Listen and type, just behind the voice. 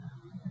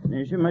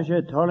Is maar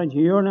je talent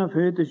hier naar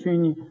voeten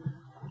zien,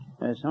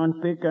 zo'n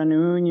pik aan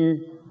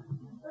unie.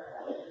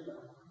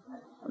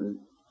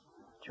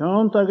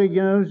 Tjontak ik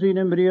jou zien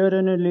en breer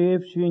in het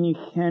leven zien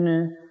ik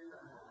kennen.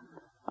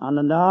 Aan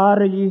de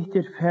nare licht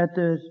er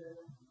vetter,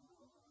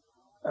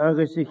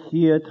 ergens ik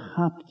hier het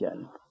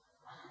gapje.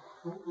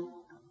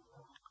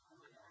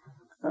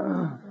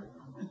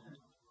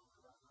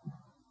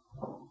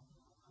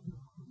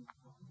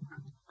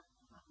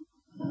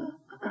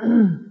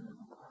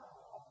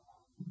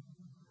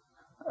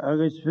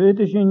 Ergens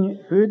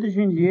voeten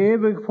zijn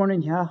leven van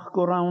een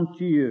jachtkoraan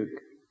terug.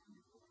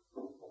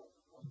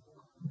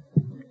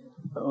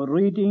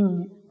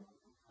 Reading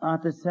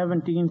at the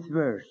 17th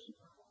verse.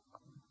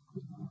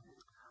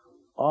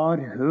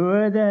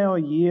 Hoorde o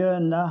je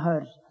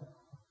nachher,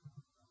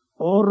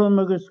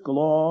 ormiges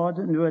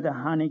glad, nu de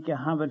hanneke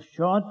hebben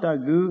schot da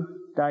gu,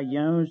 da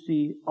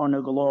jonsie on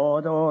een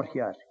glad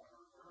oorjar.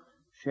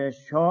 Ze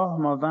schot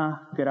me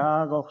weg,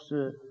 graag ook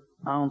ze,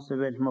 aan ze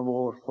wil me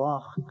woord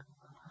wacht.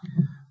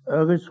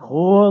 Ergens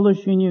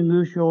goles in je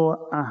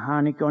gusho a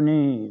hanneke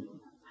oneen,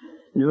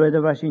 nu de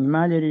was in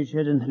malerisch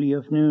het een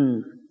lief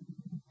nu.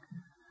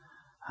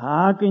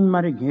 Haken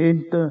maar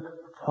gelte,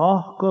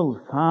 Fachkel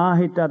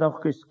fahit dat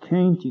ook eens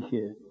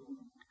kindje.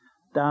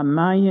 Da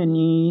mij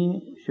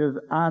niet zo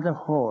aardig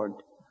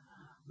hoort.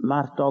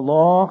 Maar de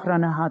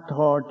lageren had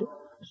hoort,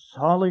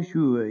 zal ik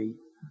u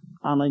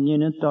aan een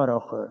jene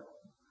torge.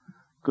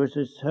 Dus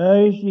het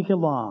huiselijke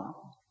la,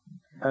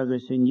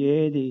 ergens in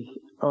jedig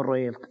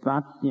reelt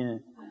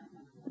watje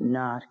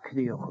naar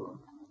kriegen.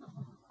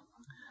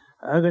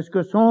 Ergens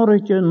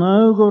gezorgd je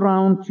nou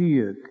rond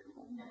je.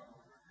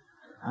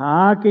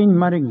 Haken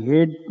maar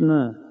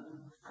gelte.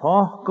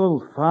 Fachkel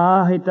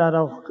fahit dat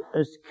ook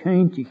eens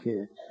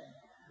kindje.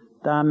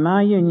 Da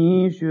mij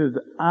niet zo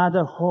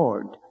aardig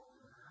hoort.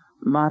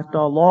 Maar de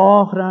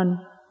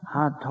lageren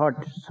had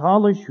hart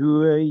zalig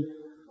huwei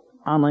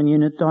aan een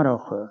jene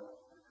torge.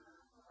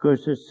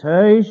 Dus het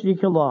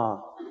huiselijke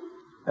la,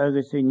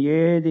 ergens in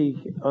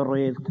jedig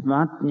reelt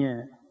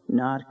watje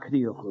naar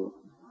kriegen.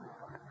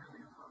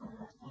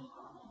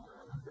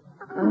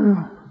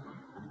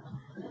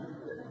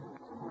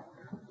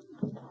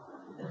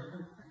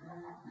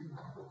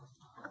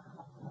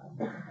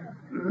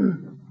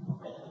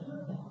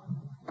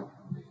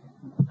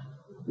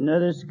 Na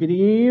de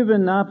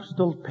schreven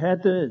apstel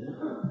Peter,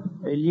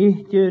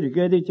 lichter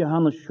gedetje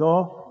han een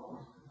schop,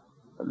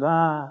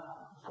 waar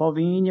voor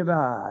wie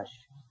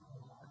was.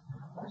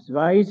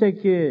 Zwijs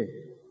ik je,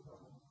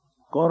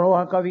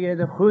 koroaka wie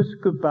de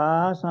guske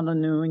paas aan de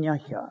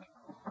nieuwjaar.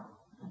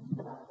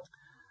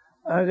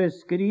 Er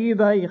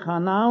schreven, ik ga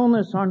nou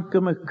een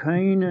zonke me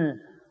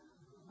kunnen,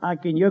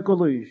 ik in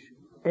jekelus,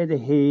 de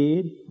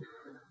heer,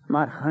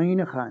 maar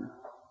geen gaan.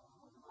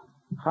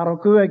 Ga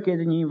ook ik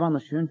het niet van de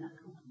zon.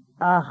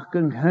 Ach,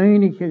 een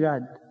heilige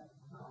God.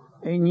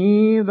 En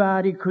niet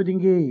waar ik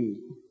kunnen gaan.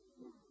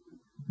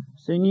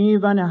 Ze niet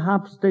van een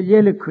hapste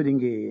lelijk kunnen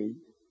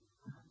gaan.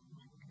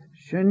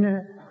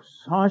 Schöne,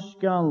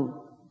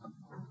 saschkel,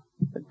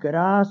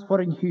 gras voor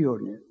een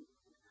hierne.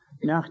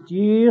 Nach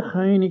die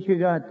heilige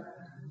God,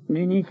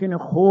 niet een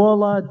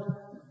choolad,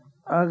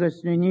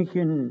 ergens niet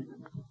een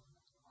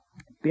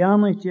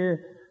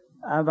pianetje,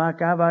 aber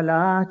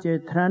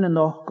kavalaatje, trennen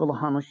nog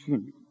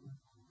kolhanashin.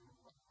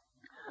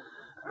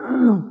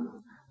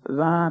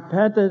 Waar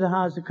Peter de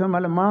haze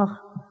kumale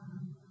mag,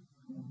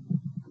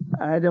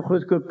 hij de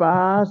goed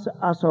gepaas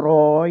als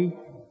rooi,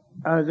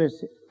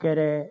 ergens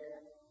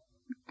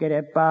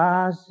kere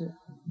paas,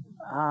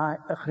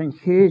 geen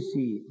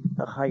geesie,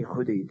 ga je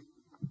goed eet.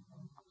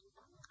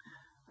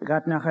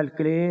 Gaat naar het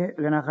klee,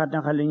 gaat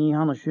naar het niet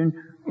hanashin,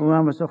 hoe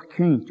hebben we zo'n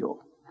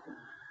kindje.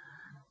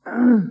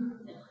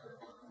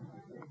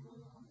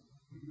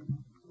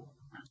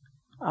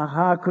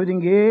 Aha,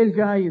 kunnen geel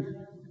geven.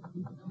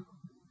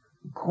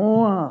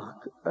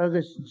 Koach,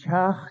 ergens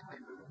tjach,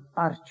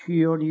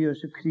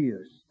 archiolius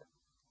Christ.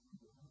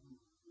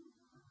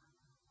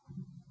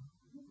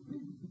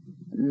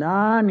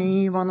 Na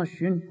nie van een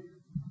schön,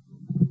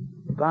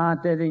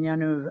 wat er in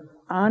janu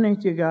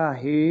aanetje ga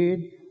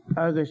heet,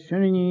 ergens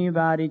schön nie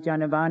waar het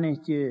janu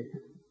aanetje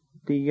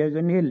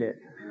tegen hille.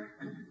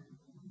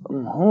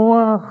 Een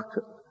hoog,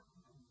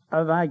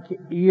 wat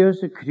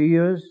Jezus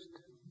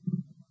Christ,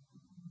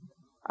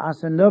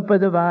 als een loppe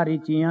de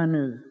waarheid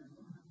janu.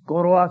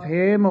 Goroaf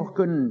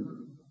hemochen,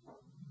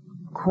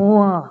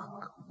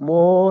 koach,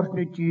 moord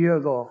niet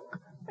jugok,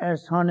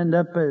 es hanen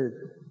duppel,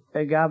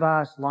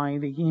 gavas lijn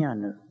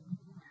beginnen.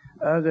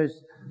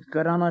 Ergens,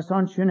 karana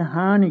sanchen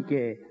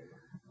hanike,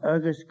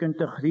 ergens kunt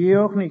de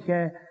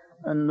griognike,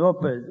 een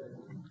loppel,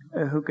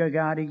 hoeke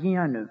gari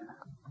ginnen.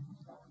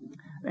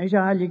 En je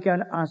haal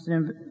je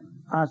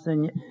als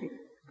een,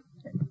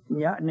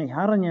 ja, niet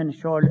harren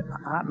school,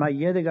 maar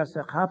jeder als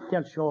een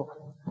haptel school,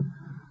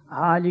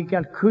 haal je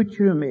al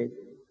kutje met.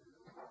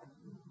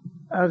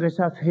 Ergens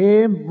af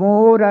hem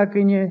moora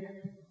kun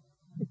je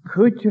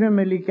kutje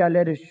met lika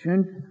leren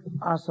schön,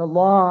 als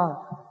Allah,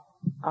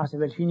 als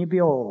wel zien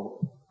bio.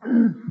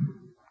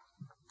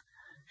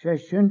 Ze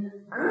schön,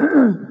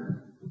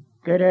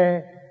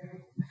 kere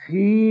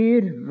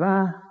 4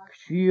 vach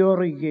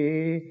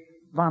siorige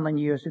van een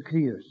Jezus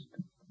Christus.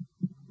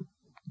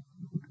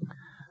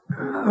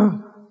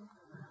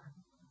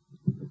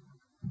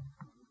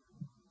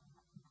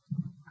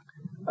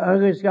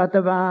 Agus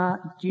gata va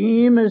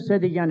James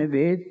said again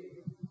weet.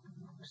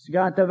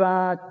 Gata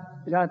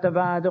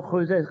va de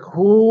goede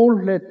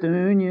cool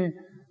letunje,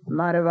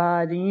 maar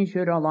va die is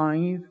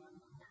alive.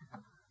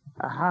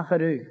 A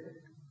hageru.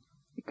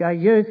 Ga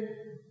je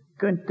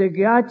kunt de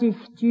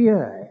gatig die.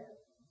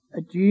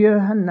 A die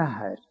han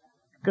nahar.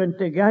 Kunt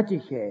de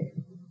gatig he.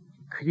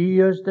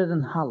 Christus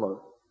den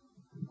hallo.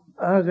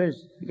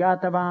 Agus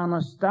gata va na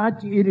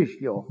stad irish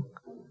jo.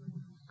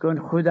 Kun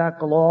goeda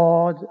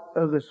glad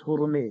agus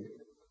hurme.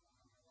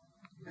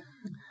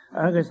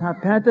 Agus ha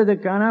pette de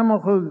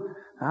kanamach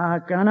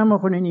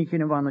in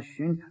ikine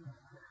vanashin.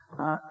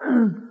 Ha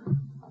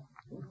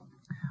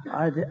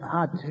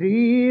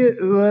 3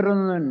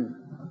 uren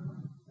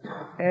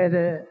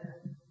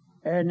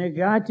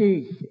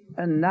negatig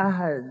en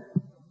nahad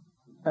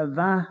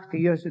vach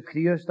Jezus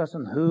Christus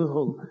een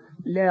hugel.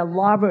 Le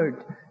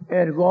labert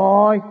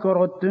gaai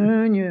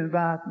korotunje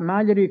wat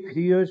Madre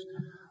Christus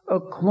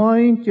een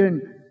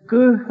kleintje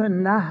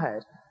kuchen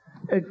nahad.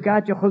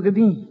 Gatje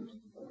gegebied.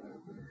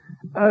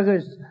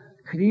 Agus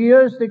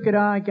Christus de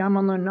graag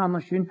jammer een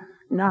andershin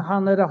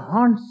nach de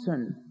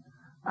Hansen.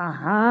 A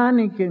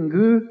haniken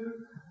gu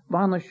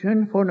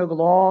vanashin voor de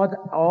glad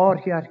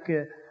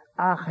oorgerke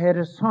ach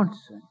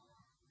Hansen.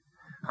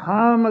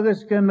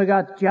 Chamagus ke me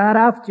gat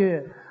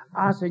jaraftje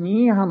as een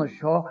ihane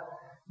scho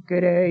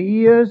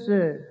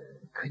gereise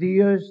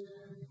Christus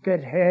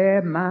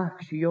gerhe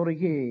mach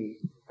sjorge.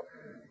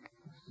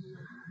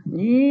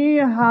 Ni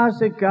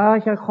has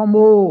gacha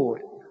komor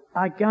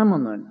a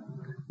gammenen.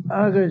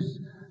 Agus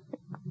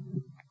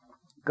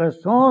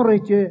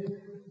gesorretje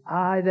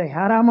a de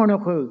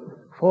haramonochu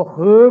voor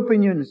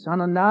geupingen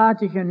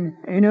sananatigen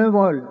in een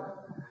wol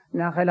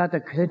nach elate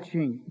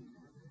kritsching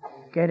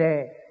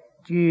gere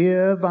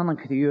die van een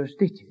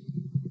Christus.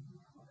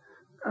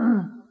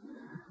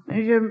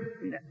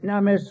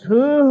 Na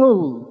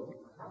mesuhul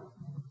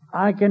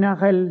a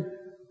kenachel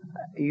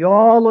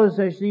jolos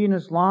es in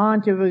het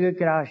landje we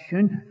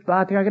gekrashen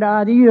wat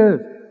gradie.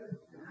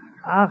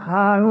 Ach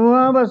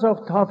ha was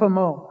ook toffe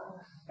mo.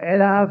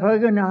 Ha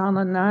vergen aan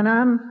een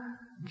nanam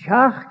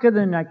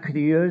tjachkede na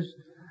Christus.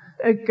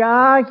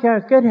 Gacha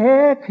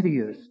gerhe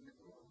Christus.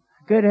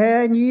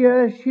 Gerhe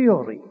nie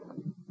shiori.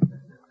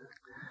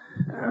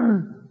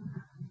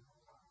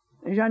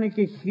 Is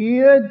ik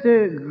hier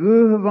de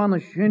guhe van een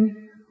shin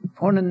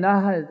van een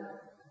nacht.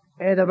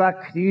 Wa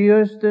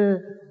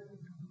Christus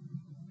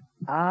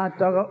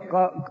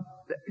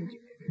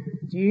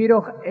die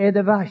toch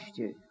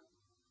wasje.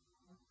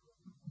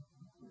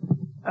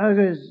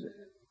 Agus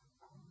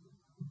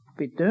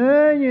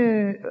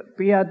Pitanje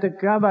pia de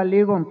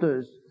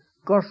cavaligontus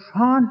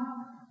koshan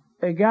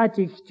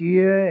gatig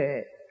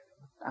die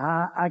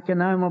a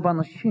kenamo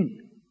banashin.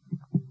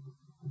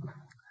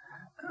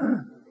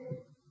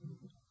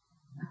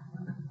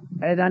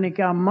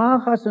 Edanika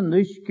machas en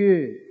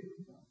luske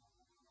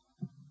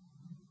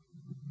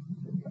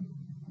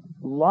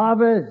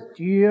lavet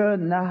die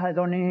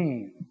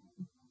nahadone.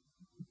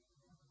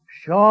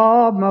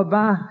 Shab ma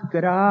bach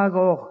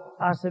gragoch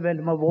as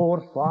wel ma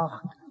woord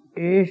vacht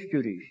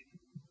eesturisch.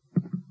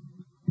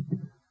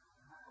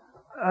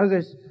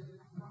 Agus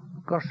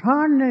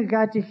Koshan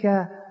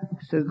gaticha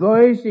se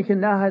geistige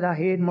nahad a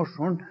heed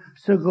moshon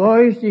se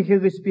geistige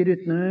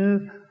gespirit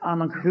nu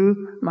aan een groep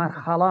maar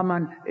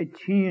galaman et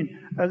chin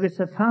agus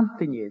se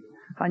fantinit.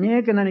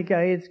 Haneken an ik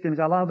aids ken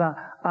galaba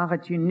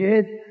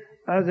agatchinet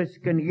agus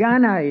ken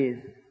gana is.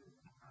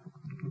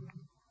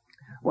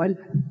 Well,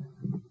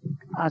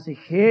 as ik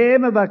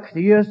heme ba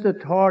Christus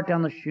tort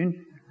aan de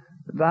shin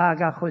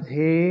vaga goed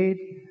heet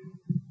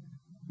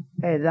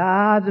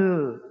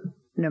edadu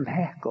nem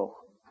hekko.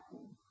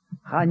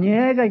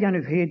 Hanega jan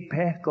ik heet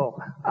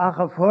pekko.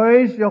 Ach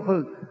feus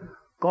joch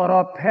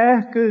gora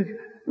pekko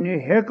ni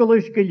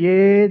hekkelisch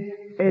geleed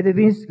de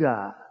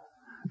winsga.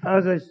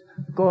 Agus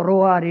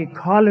goroari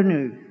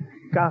kalnu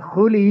ga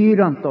khuli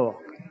iran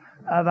toch.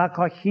 Ava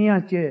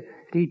kachiantje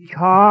die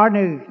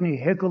charne ni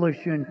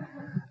hekkelischen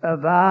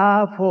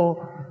ava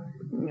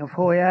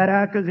voor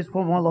jarakas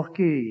voor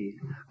malochki.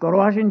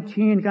 Goroashin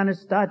chin kan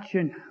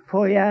statchen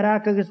voor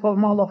jarakas voor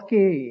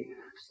malochki.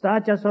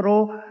 Statjas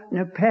ro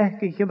ne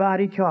pekje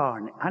gevari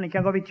charne. Han ik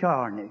ga vi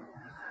charne.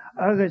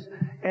 Agus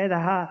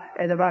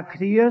va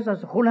Christus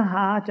as hula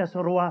hatjas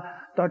ro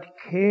dat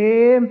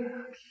kem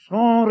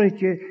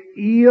sonretje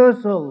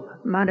iosel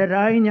man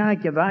reina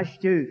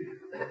gewastu.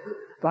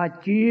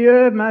 Wat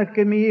je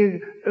maakt me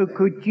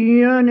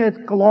kutien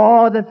het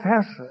glade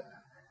persen.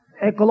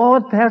 Het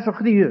glade persen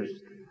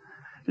Christus.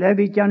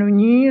 Levi kan u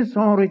niet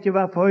sonretje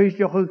wat vuist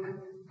je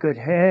kunt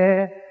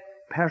he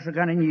persen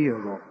kan niet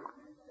ook.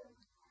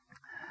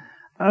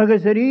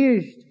 Agus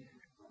riest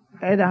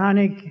han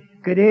ik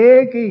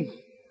kreeg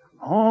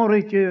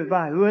honretje wat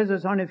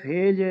huizen aan het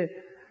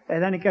hele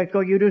dan ik uit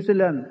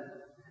Jeruzalem.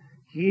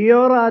 Hier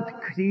had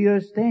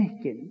Christus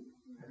denken.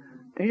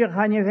 Je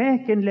gaan je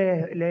weg in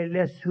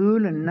le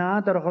zulen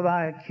nader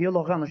gewaar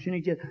kilo gaan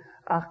schinnetje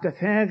ach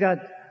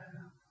gefägat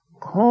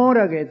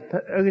koraget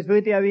es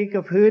wird ja wie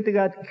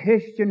geführt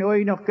Christen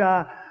euch noch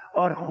gar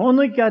or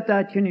honnigat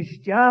dat je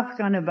stach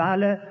kan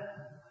wale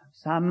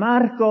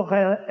samarko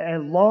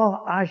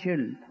lo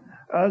ashel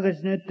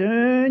agus ne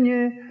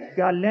tunje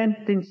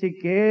galentin se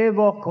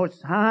gevo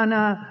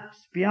kosana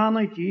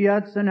spiano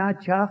tiat sana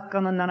chach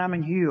kan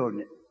namen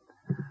hiorne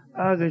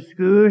agus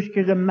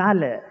guske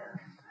gemalle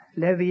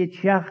Levi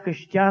tjach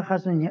gestjach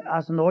as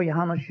een ooie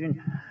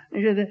hannesjen.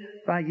 En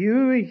ze bij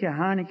jullie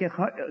haneke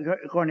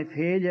gewoon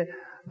veel.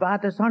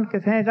 Wat is han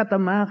gevecht te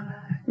mag?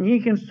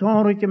 Niet een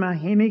zorgje maar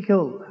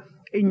hemikel.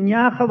 In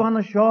jagen van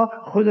een show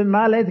goede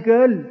mal het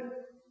gul.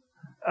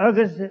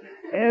 Agus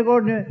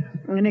egorne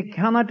in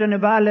Canada en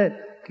Valle.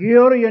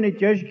 Kiori en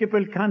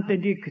Jeskepel kante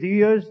die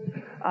krius.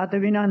 At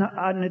winan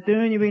aan het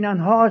tuin winan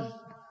haas.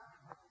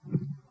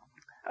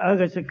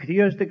 Agus de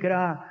krius de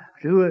gra.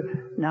 Zo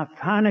na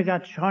fane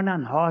gaat schon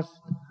aan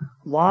hast,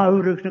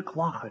 laurig ne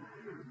klachen.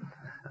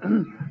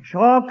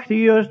 Zo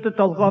kriest het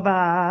al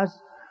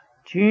gewaas,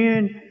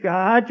 tien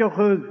gaat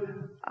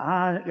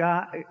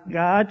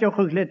je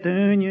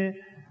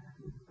gletunje,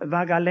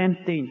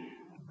 vagalentin.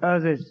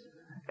 Agus,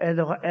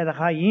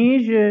 ga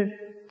je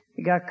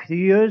ga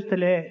kriest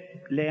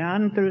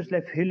Leandrus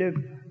le Philip,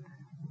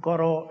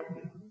 koro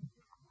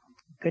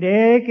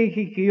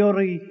kreke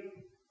kiori,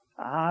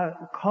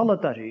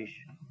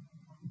 kolletarisch.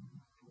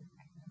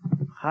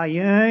 Ga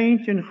je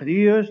een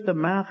grootste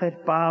mager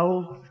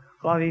Paul,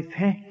 ga je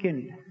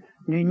vechten,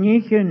 nu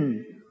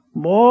nieten,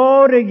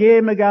 morgen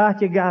je me gaat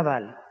je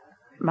gaval,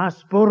 maar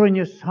sporen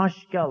je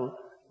saschkel,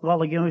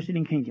 wel je ons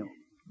in kindje.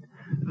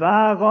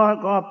 Waar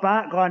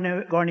ga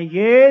je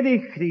jede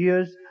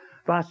groot,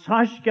 waar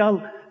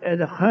saschkel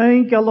de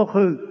geinkel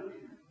goed,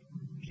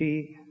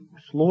 zie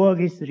sloeg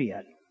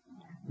Israël,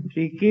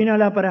 zie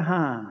kinderen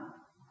Abraham,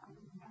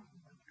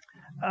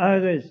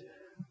 agus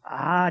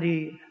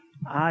Ari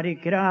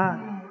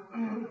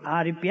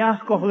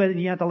piach kochen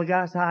die het al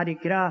gas Ari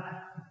kra,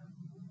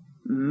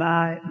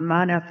 maar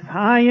een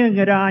fijn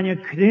granje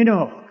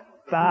kninoch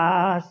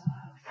pas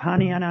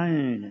van aan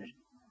een.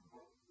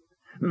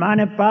 Maar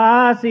een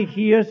pas ik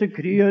hier ze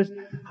kriest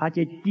had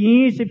je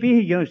deze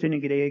bijjuist in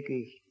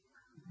Griekig.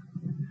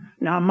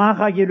 Nou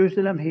mag ik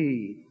Jeruzalem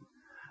heen.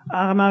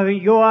 Ach maar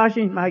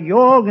Joachim maar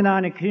jogen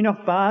aan een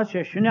kninoch pas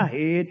je schöne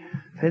heet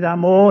voor de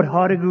moord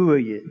haar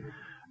goeie.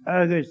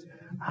 Agus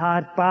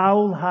haar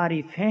Paul haar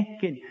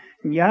fekken,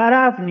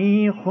 jaraf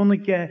nie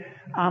gonneke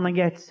aan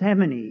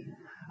Gethsemane.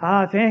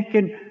 Haar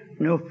fekken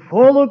no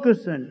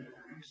volkussen,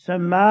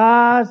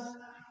 samaas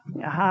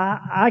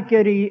ha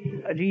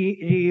akeri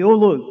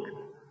rioluk,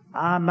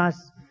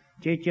 amas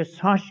jeetje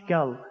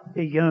saskal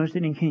de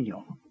jonsten in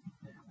kinjo.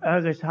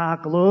 Agus haar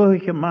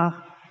geloofje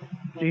mag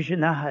risje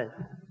nahel.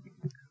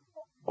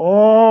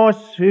 O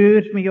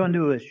suurt me on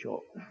doe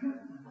zo.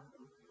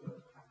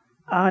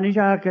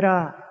 Anisha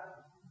gra.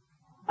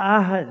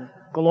 Ahad,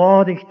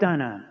 glodig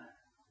dan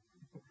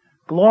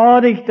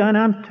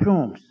am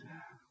troms.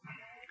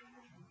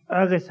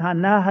 Agus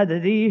hanahad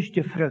de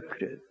eerste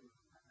frukre.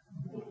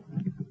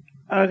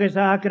 Agus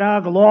akra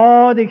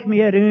glodig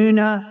meer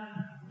una,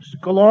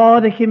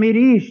 glodig meer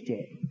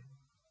eerste.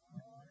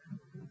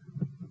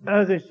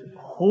 Agus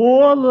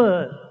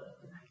hole,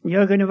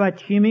 jagen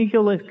wat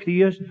chemical het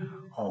kriest,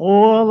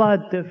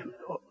 hole de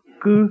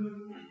ku,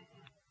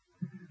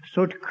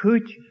 soort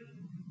kut.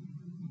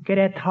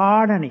 Geret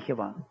harder niet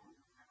gewoon.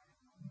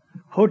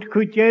 Goed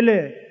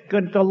kutjelle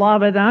kunt de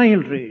lave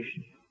eindreis.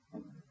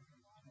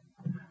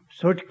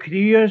 Soort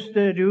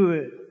krieste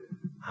ruwe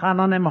gaan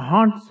aan hem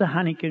handse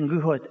haniken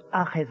gehoord.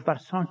 Ach het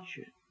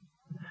versantje.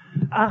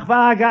 Ach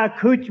waga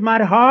kut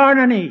maar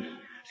harder niet.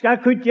 Ska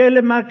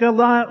kutjelle maken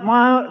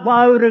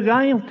laure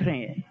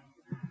eindreis.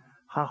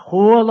 Ga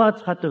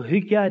holat gaat de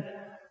hukjat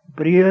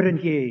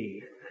breuren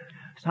je.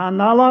 San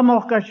alla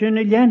mocha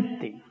schöne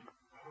lente.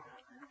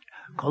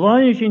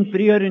 Callanish in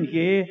prieren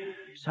ge,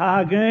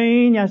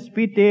 sagen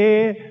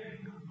aspite,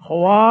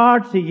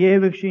 hoart se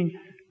jevigsin,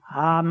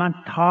 ha man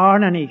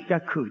tarna nicht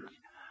gekut.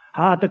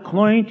 Ha de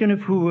kleintje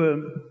voer,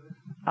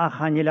 ach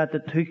han je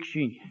laten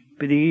tuksin,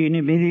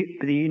 brine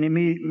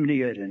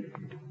milieren.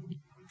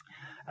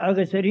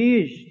 Agus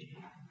is,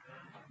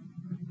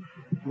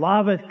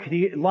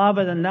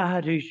 lavet en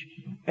naharish,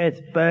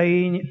 et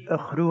bein a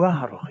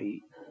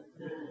chruarochi.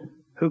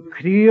 Hoe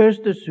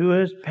kriest de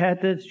soos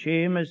pettet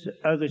schemes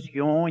agus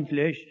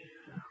joontlish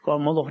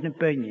kom moloch ne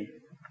penje.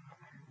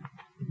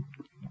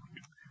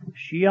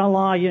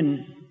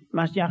 Shialaien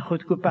mas ja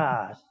goed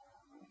gepaas.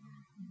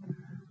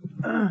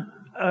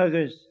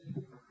 Agus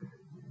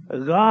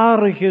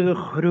garige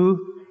gru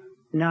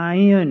na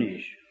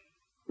ienish.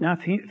 Na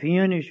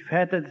fienish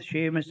pettet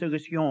schemes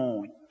agus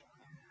joont.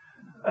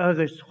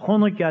 Agus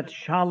gonnekat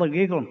schalle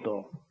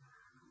gigonto.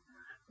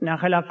 Na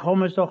gela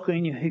kommes toch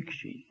in je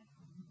hiksin.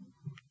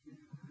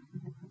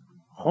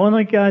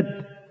 Honnekat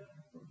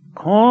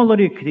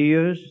kallere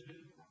kriest,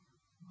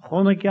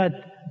 honnekat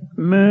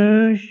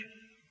meus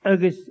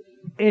agus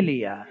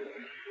Elia.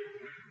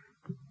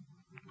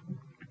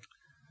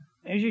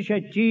 Is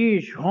je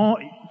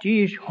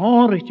dies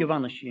honrig te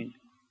van zien.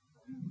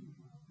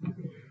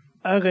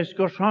 Agus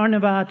gorsane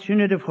wat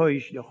zune de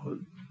vuistlich.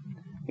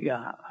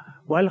 Ja,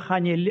 wel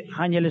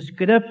gaan je le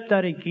script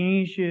daar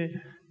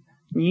kiesje.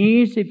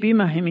 Niet se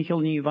bima hemichel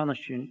niet van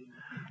zien.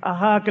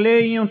 Aha,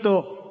 klein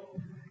toch.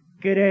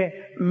 Kere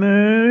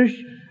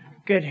mus,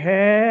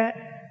 kere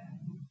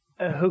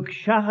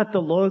hukshachat de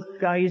log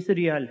ga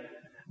Israël,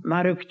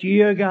 maar ook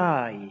die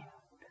gai.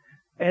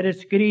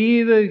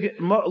 Schrijven,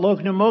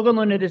 log ne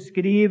mogen en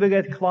schrijven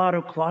het klaar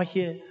op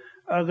klaarje,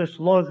 ergens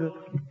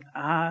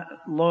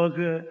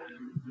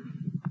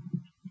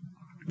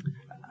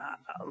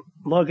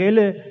log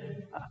hele,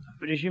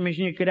 dus je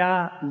misschien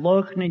kra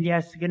log ne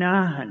jes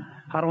genagen,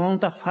 haar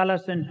wontag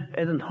verlassen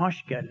in een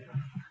hoschkel,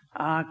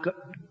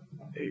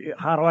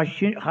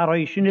 haar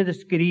je de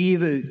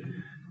schrijven,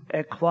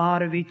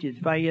 klaar weet het,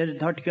 waar je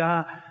het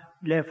gaat,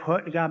 lef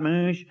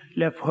mens,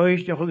 lef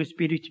huis toch een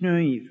spirit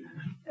nieuw.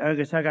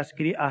 Ergens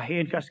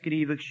heen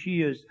geschreven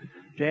schies,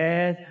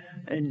 red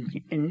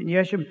en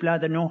jesem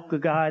plaat nog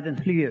gegaan en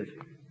lief.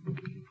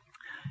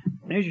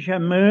 Nu is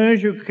het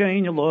mens ook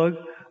geen log,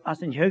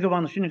 als een hege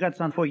van de zin gaat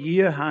staan voor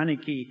je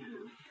haneki.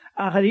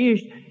 Ach het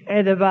is,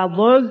 de wel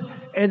log,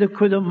 de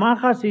kude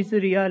machas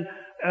Israël,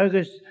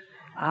 ergens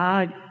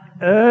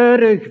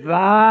erg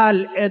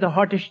wel, de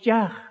harte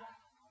stjach.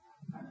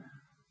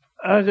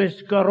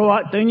 Ergens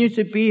toen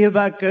ze bij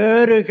wat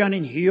keurig aan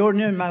een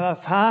huurne, maar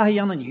wat vaag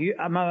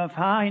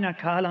aan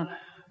Kalan,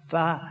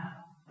 van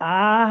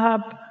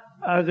Ahab,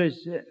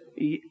 ergens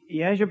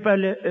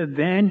Jezebel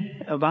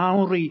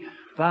wanneer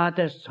van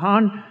de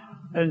zon,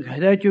 en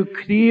dat je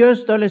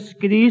Christus alles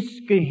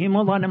Christus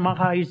hemel aan de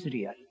macht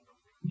Israël.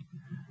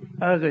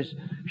 Ergens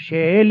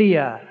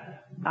Shelia,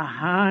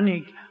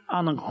 Ahanik,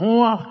 aan een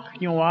hoog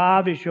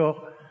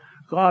nieuwabischog,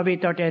 gaf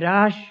het dat de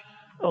rasch,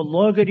 een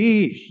loger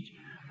is.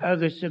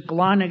 Ergens de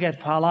kleine gaat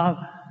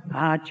vallen,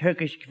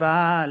 tjukkisch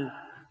kwaal,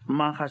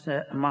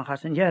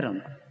 mag een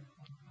jaren.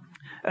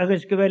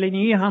 Ergens geweldig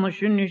niet aan de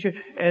zonnige,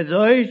 is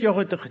je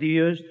het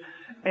geduurd,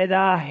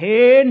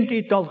 heen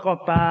die tot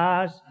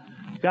gepaas,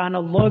 gaan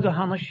een loge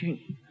aan de zon.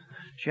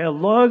 Ze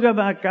loge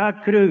bij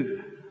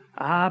kakru,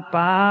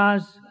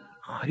 paas,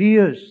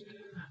 geduurd.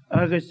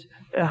 Ergens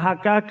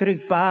kakru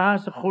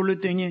paas,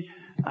 goede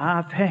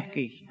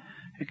vekig.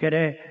 Ik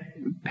heb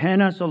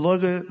penas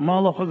loge,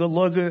 mallige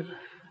loge,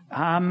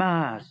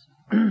 Hamas.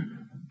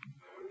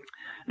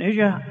 Dus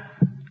ja,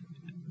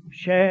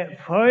 ze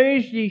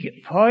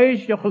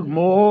feestelijk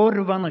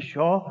moor van een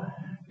show,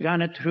 gaan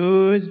het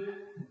truud,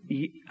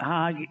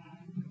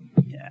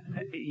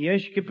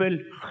 jeskepel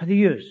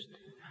Christ.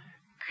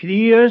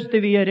 Christ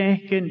die we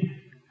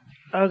rekenen,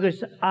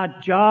 ergens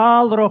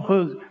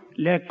adjalrochig,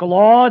 le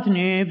klaad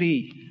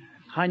nebi.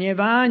 Gaan je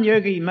waan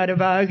juggie, maar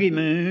wagi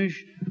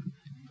mens,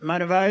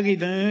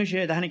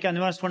 dan kan je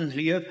was van het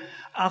lief.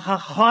 Ach a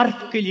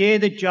hart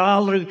gelede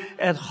jalrig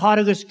het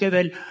harges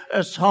gewel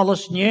es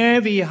alles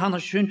nevi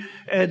hanschen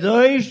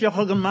is je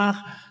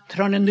gemacht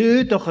tranen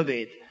nu toch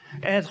gewet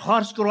het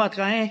hart groot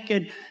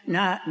kijken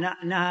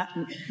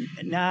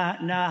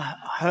na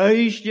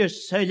huisje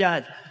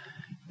selad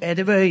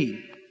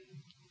wij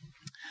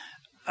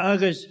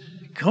agus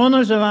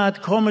kunnen ze wat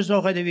komen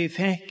zo dat we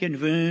fekken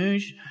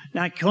wens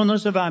na kunnen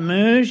ze wat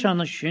mens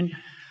hanschen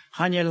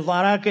gaan je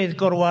larak het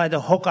korwa de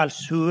hokal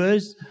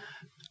suus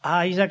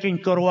Isaac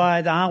in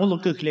Korwa, de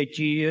aangelukkig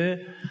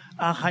kletje,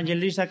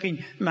 Angelisak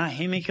in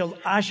Mahimikel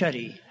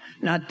Ashari.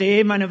 Na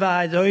de man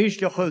waar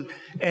duizelig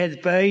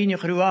het bijna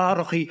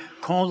gruarigi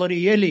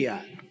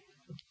kolorielia.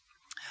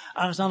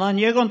 Als dan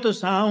je komt te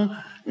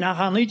staan, na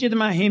gaan niet de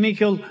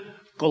Mahimikel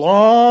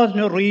glad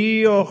ne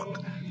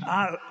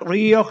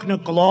rioch ne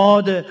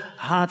glade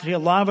had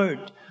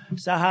gelaverd.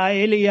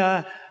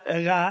 Sahaelia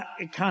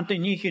kan het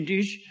niet in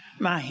dus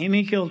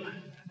Mahimikel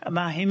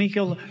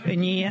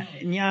niet.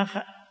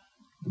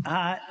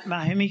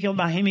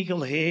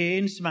 Mahimikel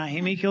heens,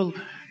 Mahimikel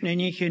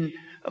nenigen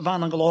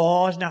van een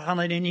glas, na gaan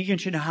er nenigen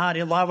zijn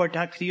haar lavert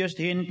actiest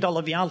heen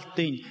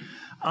talvialtin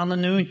aan een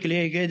nieuw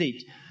klege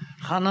dit.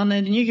 Gaan er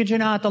nenigen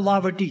zijn haar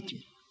lavert dit.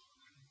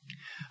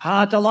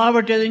 Haar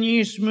lavert de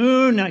niet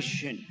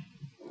smoenasjen.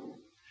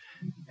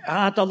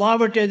 Haar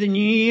lavert de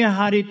niet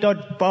haar het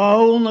tot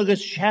bouwen een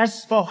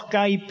geschäftsvach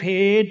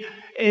geipeed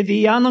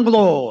wie aan een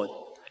gloed.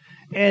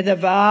 De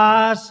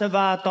waase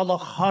wat alle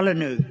gallen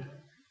nu.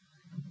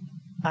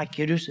 At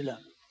Jerusalem.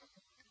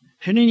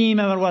 Ze niet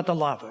meer wat de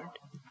lavert.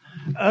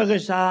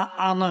 Ergens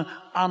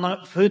aan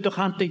een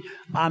voetegantig,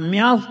 aan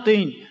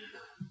melting.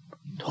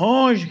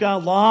 Toons ga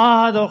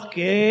ladig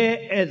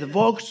ge het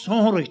voks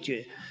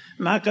hongertje.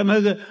 Maak hem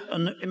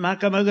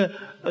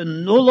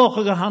een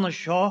nullige gehanne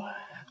show.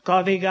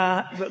 Ga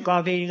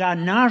we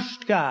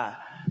naast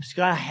ga.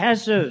 Ska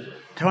hessen,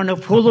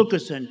 tronen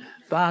volkesen.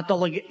 Wat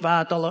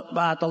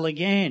al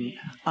again.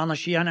 Aan de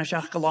Shiana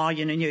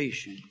Shachkalaaien en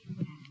Jezus.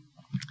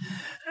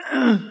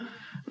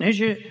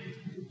 Neje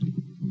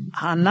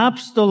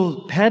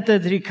hanapstel pette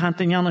drie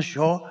kanten janne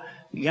show.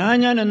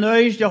 Janja ne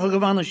neus doch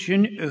gewanne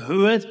schön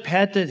huet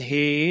pette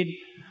heed.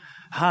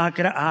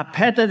 Ha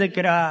pette de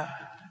gra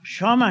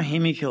shama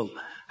himikel.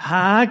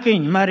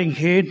 Hagen maar een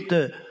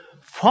geete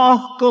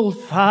fakkel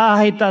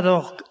faait dat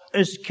ook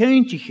is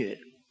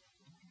kindje.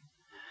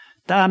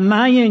 Da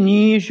mij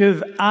niet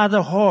of aan de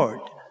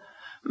hoort,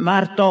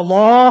 maar de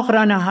lager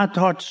aan het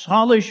hart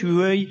zal is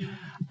u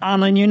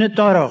aan een in het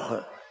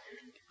dorge.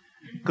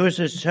 Dus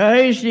het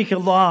zuiselijke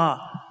la,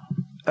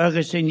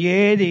 is een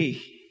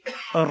jedig,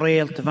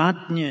 reelt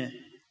watne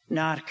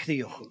naar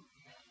kriegen.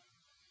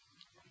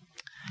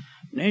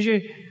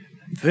 Nije,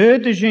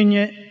 verder zijn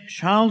je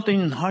schalt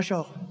in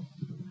hasach.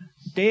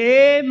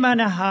 De man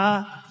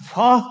ha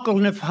fakkel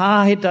ne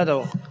faait dat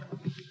ook.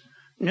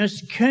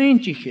 Nes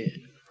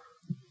kindje.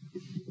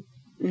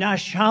 Na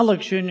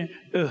schalk zijn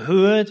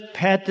hoed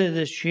pette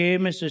de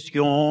schemes is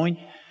join.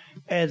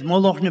 Het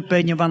moloch ne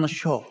penje van de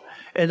show.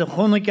 Het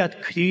gonnek het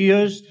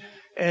kriest.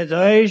 Het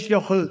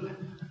huiselijk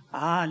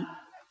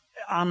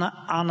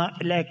aan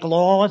like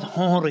laat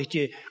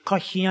hongertje.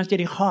 Kachien te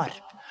die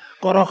harp.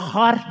 Kor een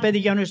harp bij de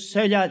janus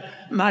zelad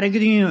maar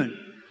grien.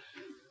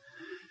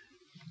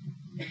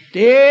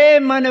 De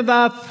man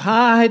waar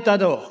faait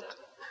dat ook.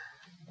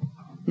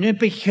 Ne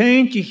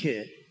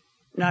begintje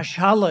na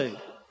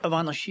schalk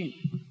van de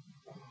schien.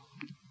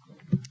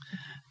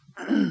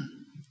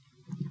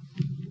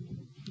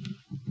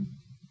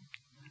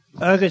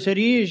 Agus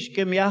is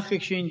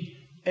gemjachtig zijn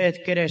het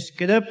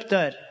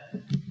gerescripter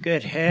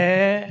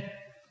gerhe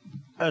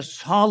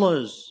as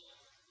alles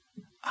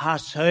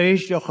has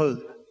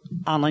huisje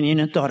aan een in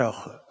het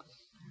dorge.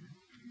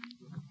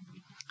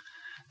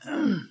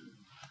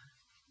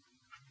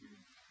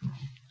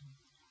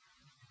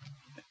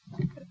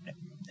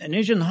 En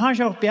is een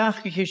hasjach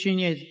bjachtig zijn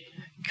het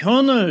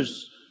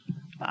kunus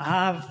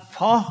ha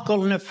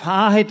fakkelne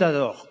faait dat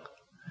ook.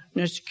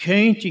 Nes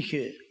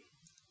kindje.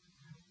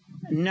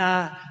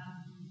 Na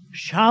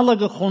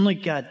schalige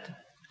gonnekat.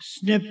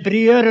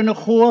 Snebreren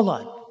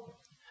golat.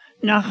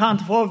 Na gaan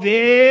voor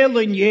veel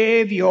en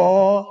jeef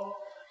ja.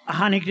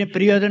 Han ik ne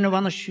breren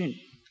van een schön.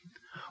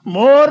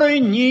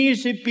 Morgen nie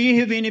se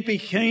bihe wie ne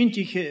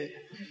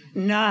kindje.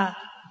 Na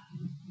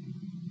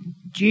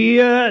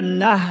die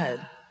nacht.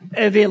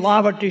 We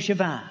lavertische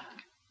vaak.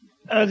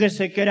 Agus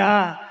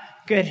gra.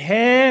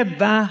 Gerhe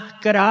vaak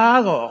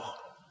graag.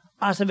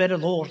 Als er weer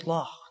loos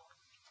lag.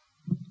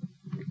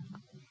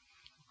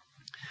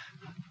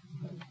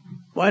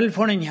 Weil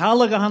von een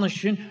heilige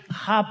Hanschen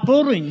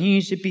geboren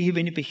niet ze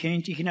bij een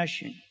begintje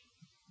genaschen.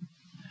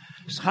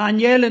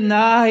 Schanjele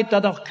naheid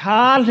dat ook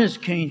Callanish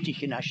kindje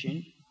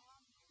genaschen.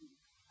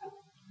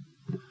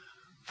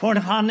 Von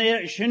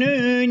Hanne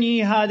schöne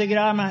nie had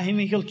grama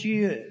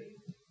himmeltje.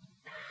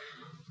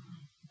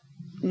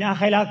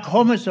 Nachela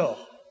kommen zo.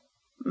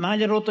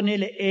 Meine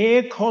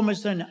rotenele kommen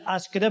zijn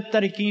als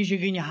scriptere kindje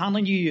in je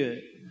handen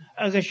je.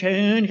 Als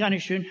schön kan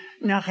ik schön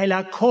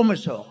nachela kommen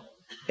zo.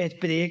 Het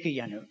breken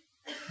ja nu.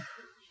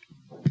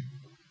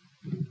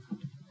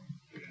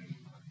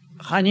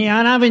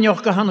 Chaniana ben je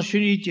gehangen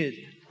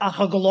schrietje, ach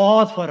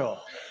glad voor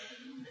ook.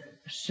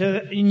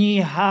 Ze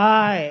niet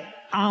hij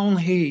aan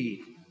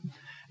hij.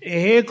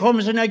 Hier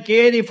komen ze naar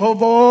Gedi voor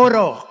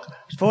woord,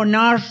 voor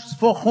naast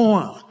voor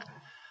gewoon.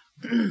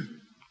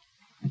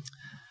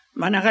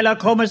 Maar naar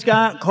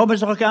komen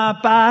ze ook aan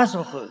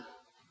pasen.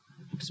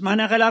 Maar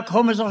naar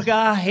komen ze ook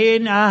aan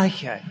heen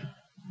achtje.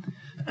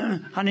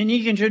 Han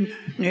niet in zijn,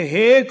 nee,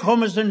 hier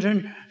komen ze in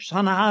zijn,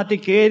 zijn harte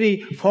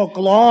Gedi voor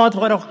glad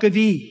voor ook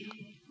gewie.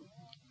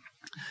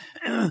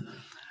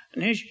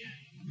 Nicht?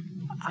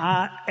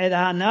 Het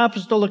aan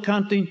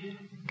apostolkanten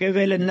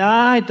gewillen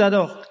naait dat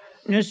ook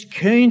nes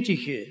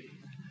kindje.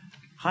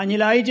 Gaan je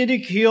leiden de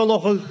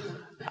kiologe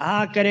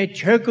akere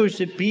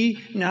tjökuse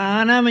pi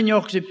na namen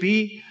jokse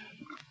pi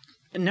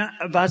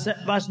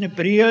was ne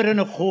brieren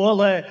ne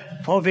gole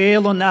voor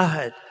veel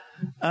nacht.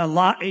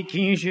 La ik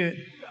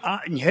kindje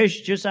een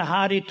hesje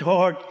sahari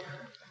tort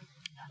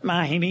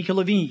maar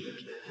hemikele wien.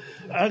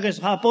 Agus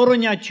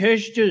haporunya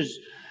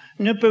tjösjes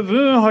ne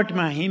bewoord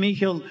maar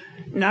hemikel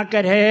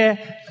nakker he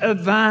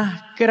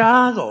va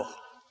krago.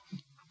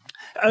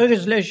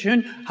 Agus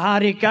lesjen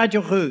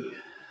harikatje goed.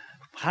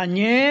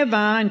 Hanje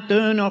van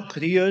toen nog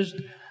kriest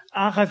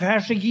ach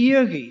verse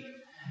giergi.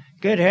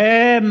 Ker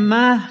he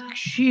mak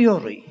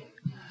shiri.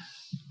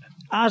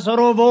 As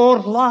er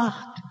woord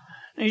lacht.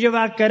 Nije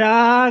va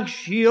kraag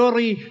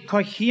shiri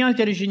kachien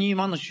ter is niet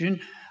man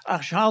schön.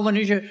 Ach schalen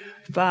is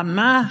va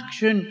mak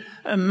schön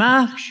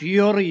mak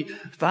shiri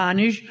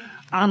vanish.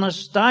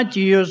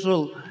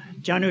 Anastatiusel,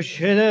 Janu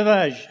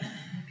Shedevaj,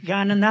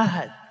 Gana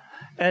Nahat,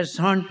 as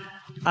han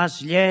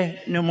as le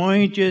no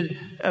mointje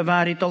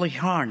waar het al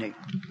harnik.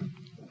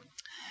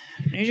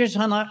 Nije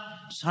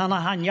sana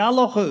han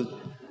jalochu,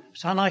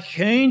 sana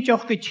geen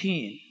toch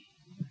getien.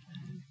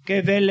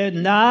 Gewelle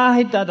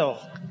nahet dat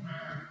ook.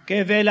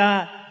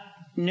 Gewelle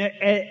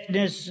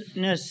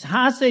nes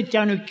hasse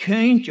Janu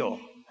kindjo.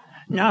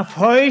 Na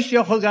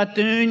feusjoch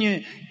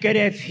gatunje,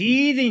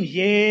 gerefiden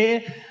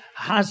je.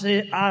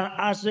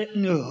 Als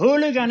nu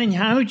hullig aan een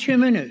houtje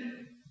menu.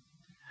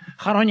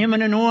 Gaan je met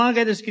een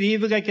ogen de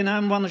schrijven ga ik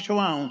naam van de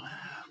schwaan.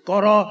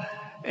 Kora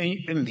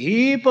een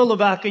people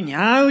wat een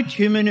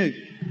houtje menu.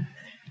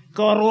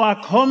 Gorwa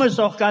commas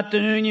och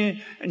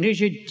gatune,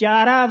 nische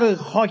jarave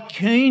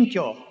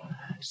hokintjo,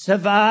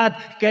 savad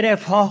gere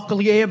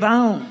fokkel je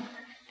baum.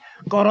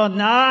 Gorwa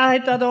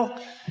nahet adoch,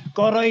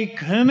 gorwa I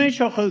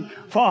kummishochu,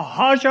 for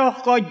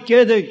hoshoch god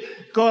gedig,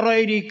 gorwa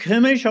I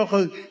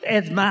kummishochu,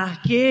 et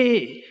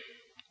mahke.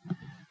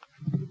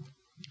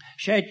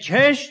 She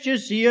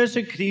chestes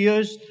Jesu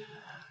Christ,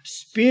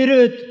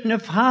 spirit ne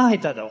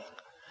fahet adoch.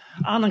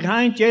 An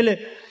geint jelle,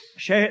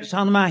 she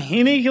san ma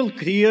himmichel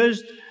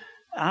Christ,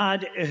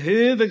 had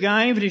huve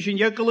gein frischen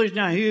jukkelisch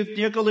na huve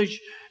jukkelisch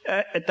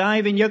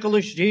diven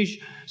jukkelisch risch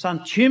san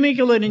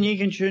chimikel in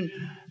igenschen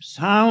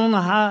saun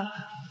ha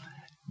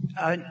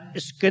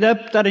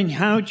skript dat in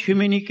hout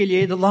chimikel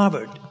jede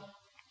labert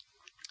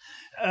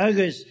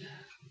agus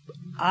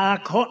a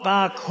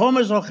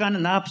kommes och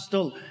an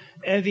apstel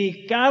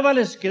vi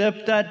gavel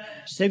skript dat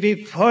se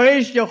vi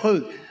feist joch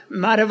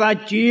maar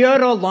wat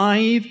jier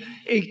alive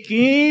ik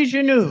kies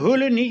in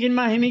hulle nigen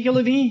ma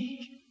himikel vi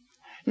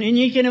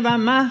Niet kunnen we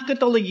maken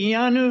tot de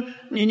gianu,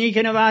 niet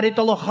kunnen we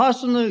tot de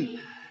gassen.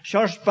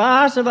 Zoals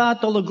pasen we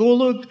tot de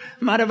guluk,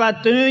 maar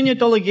wat doen je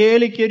tot de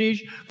Gaelic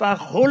is, wat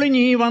golen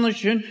je van de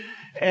schoen,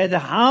 de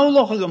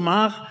houlige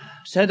gemaakt,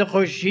 zet de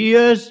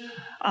goziers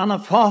aan een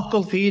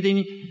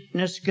fakkelvieding in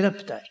de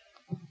scripter.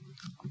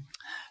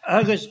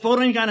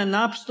 Gesproken aan een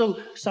apstel,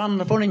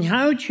 zijn van een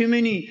houtje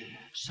mini,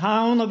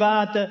 sauna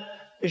water,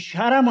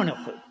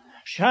 scharamonig.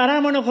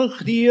 Scharamonig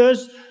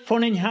gediers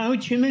van een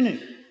houtje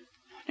mini.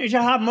 Dus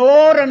je hebt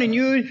morgen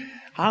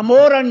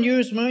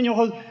nieuws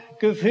menig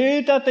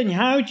gevoeld dat een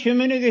houtje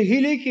menig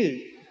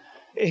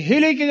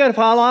hillige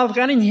geval af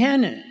kan in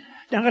henne.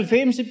 Dan gaat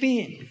veemse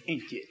pijn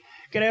in je.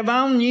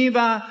 Krijg niet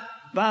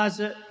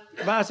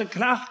waar ze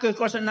klachten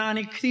kosten aan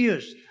een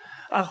Christ.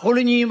 Ach,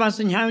 golle niet was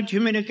een houtje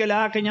menig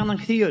gelaken aan een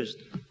Christ.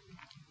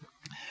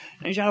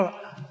 Dus je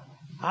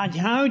het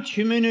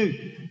houtje menig,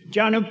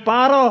 Jan een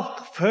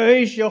parach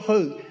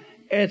feestje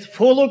het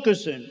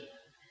volkesen.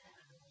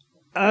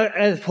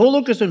 Het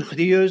volk is een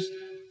Christ,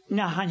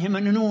 nou gaan je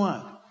maar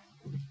nooit.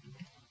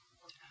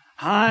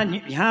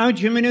 Houd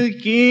je me nu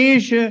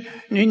kiezen,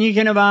 niet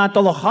kunnen waar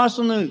te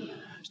gassen,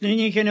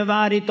 niet kunnen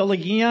waar te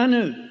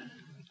gaan.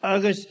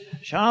 Agus,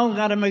 schau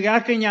gaat me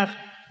gakken ja,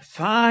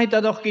 feit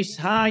dat ook is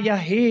ja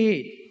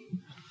heet.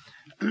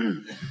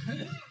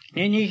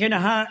 Niet kunnen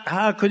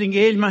haar kunnen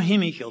geld maar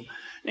hemikel.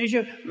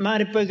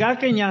 Maar pe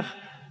gakken ja,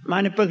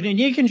 maar pe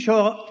niet kunnen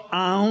zo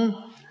aan,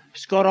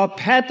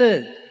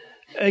 scorapette.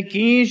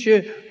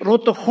 Kiesje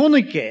rotte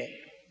gonneke,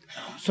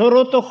 zo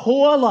rotte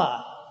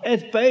goala,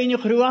 het pijnje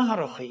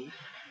gruarochi.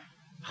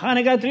 Gaan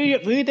ik uit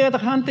de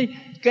hand,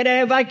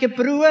 krijg wat je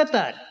proeft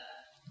daar.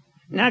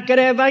 Na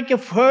krijg wat je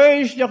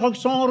vuist, je ook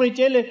zo'n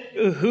ritelle,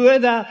 hoe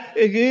dat,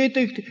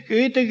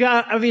 je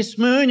gaat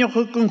wismen,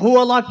 je kan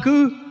goala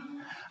ku.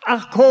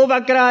 Ach, kova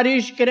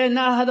krarisch, krijg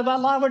na hadden we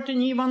lavert en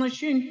niet van een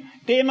zin.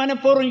 De mannen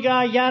porren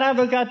gaan, jaren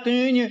we gaan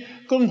doen,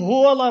 kan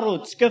goala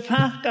rot,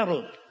 skevacht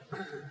rot.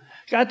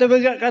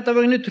 Gaat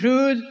we niet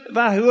terug,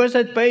 waar huis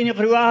het pijnje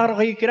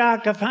gruarig je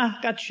kraken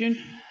vaakatschen.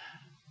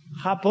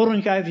 Ga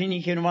porren geven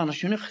niet kunnen van een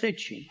schoenen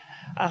gritschen.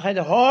 Ach, het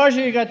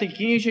hoosje gaat de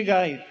kindje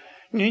geven,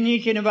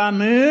 niet kunnen van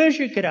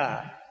meisje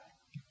kraken.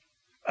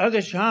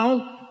 Agus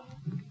schau,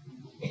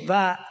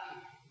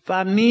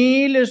 waar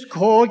mieles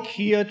kook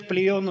hier het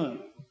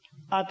pleone,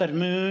 at er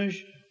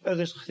meis,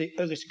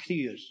 agus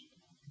krius.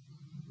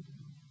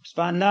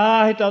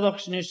 Vandaag dat ook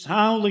zijn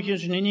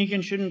schouwelijkjes en niet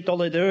kunnen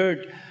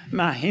tolereerd,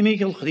 maar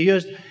hemmikel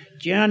Christ,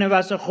 Jane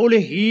was een goede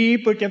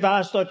hyper te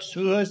was dat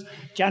zoals,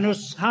 Jane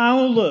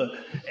schouwelen,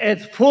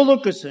 het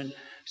volkesen,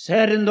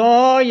 zeiden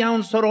daar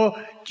Jan zo,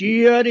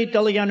 Jere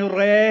Italiano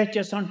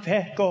rechtjes aan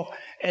vekko,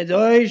 het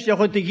is de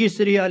God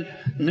Israël,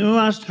 nu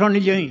als van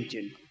de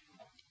jeugdje.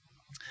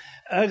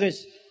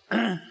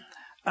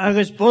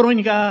 Agus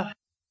poronga,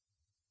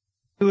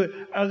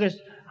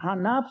 agus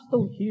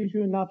hanapstel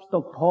Jesu,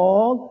 napstel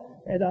Paul.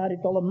 En daar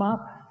is allemaal,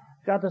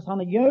 gaat het aan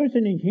de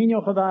juiste in China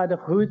gewaarde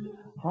goed,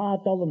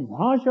 gaat al een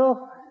hasjoch,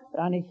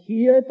 en ik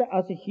hier,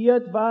 als ik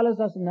hier wel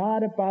als een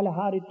nare palen,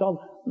 had het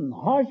al een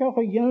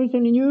hasjoch juist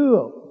in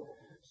jou.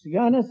 Ze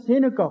gaan een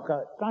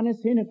synagoge,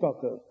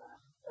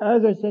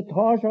 Ergens het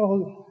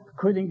hasjoch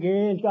kunnen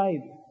geld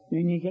geven,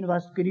 niet kunnen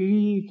wat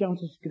schrijven aan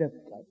zijn schrift,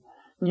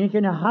 niet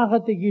kunnen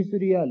hagen tegen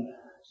Israël,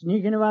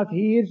 niet kunnen wat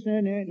hier,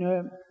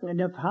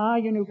 een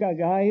vragen ook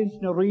geven,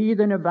 een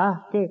rieden, een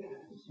bakken,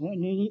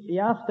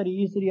 ja, achter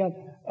Israël,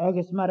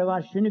 ergens maar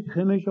was schöne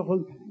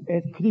Kümmel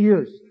het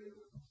Christ.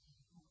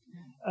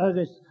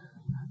 Ergens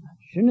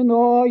schöne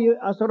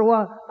neue, als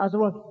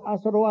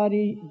er war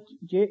die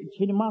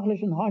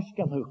chinemachlichen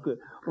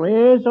Haschkelhuke,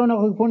 rezo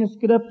nog van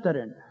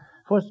Skripteren,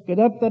 voor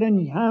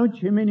Skripteren houdt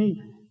je me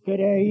niet,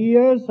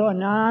 kereer zo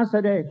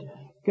Nazareth,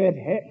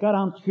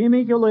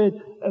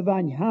 garantimigelet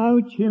van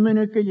houdt je me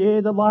niet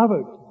jede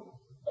labert.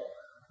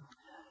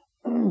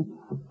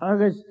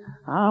 Ergens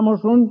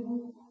Amerson.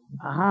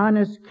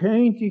 Hannes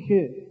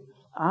kindje,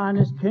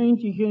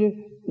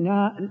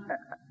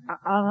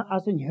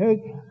 als een heug,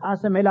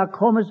 als een mela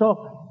komen zo,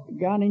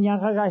 gaan in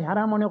jaren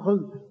haramon nog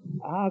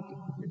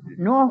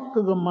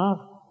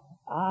gemaakt,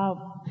 a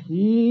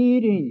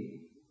fyrin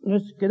na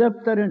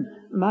skriptaren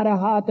mar a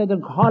hata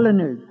den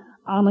Callanish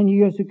an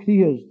Jesu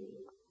Christ.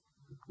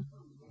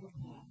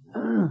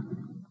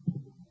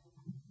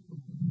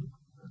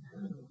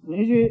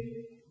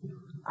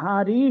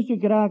 Haar is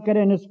kraker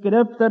en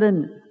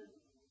skriptaren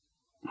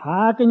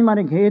haken maar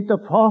een hete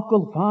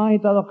fakkel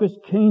feit dat ook eens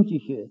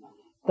kindje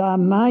dat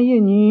mij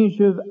niet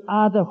zo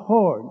aan de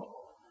hoort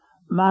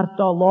maar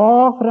de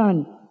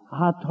lageren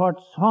had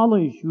hart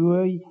zalig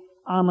joei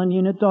aan een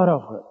in het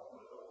dorp.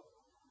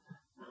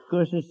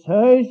 Dus het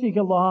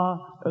huisige la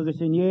is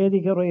een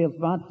jedige reis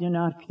wat je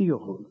naar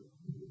krijgt.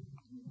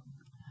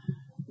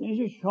 Dus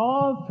je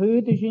schaap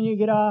voet is in je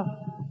graag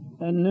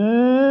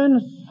en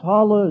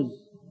zalig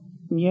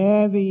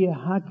Nevi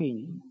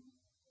hakin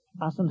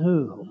as een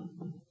heugel.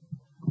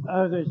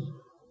 Agus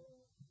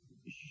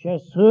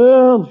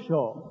shesul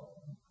sho.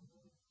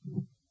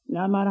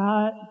 Na maar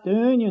ha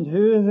deunjend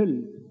heugel.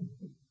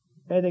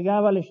 De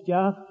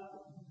gavalistjach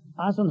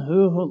as een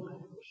heugel.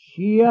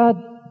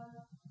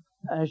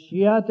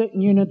 Shiat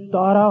in het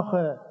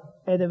tarache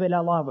de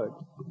vela lavert.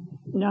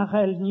 Na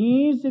gel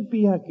niet het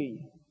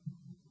bihakin.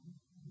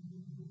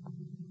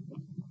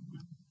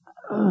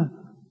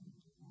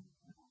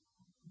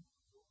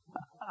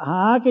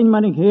 Haken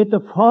maar een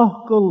hete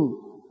fakkel,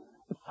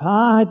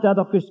 vaart dat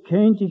ook eens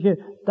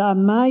kindje, dat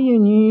mij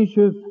niet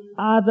zo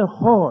aan de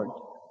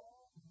hoort.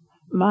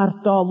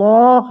 Maar de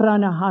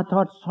lageren had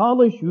hart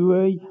zalig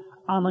joei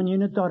aan een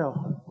in het dorp.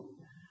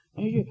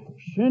 En je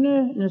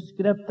schöne een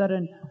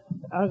skriptaren,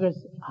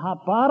 als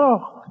ha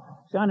barach,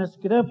 zijn een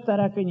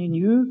skriptaren in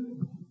je,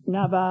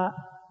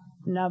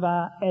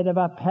 na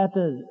edeva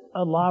petel,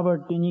 a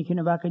lavert, die niet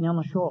kunnen wakken aan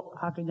de show,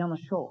 haken aan de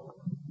show.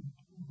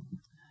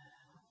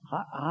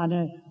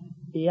 Hanne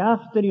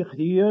achter je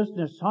Christus,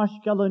 de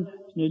saskelen,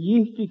 de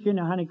lichtjes,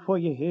 hanne ik voor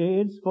je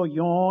heels, voor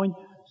Jan,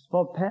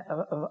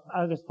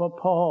 voor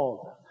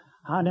Paul.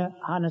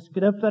 Hanne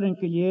skripteren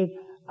geleerd,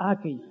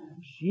 aki,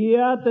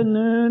 schieten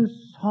nun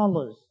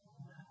alles,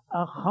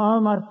 a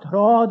gamar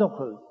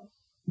tradige.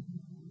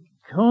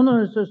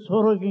 Kunnen ze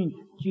zorgen,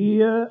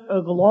 die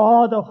a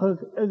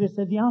gladige, is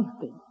het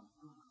jachten.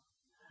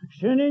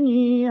 Schöne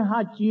nie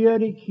hat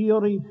jere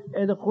kiri,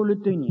 de goede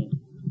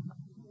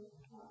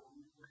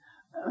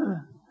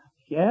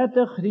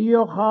de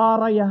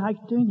griochara je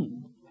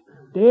haktunin.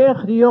 De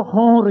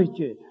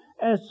griochonritje.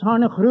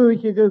 Sanne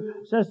groeitje,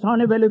 ze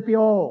sanne wel op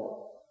jou.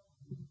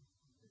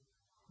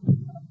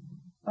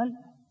 Wel,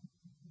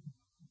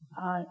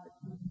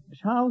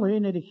 schau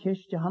heen de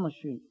gistje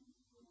hanneschen.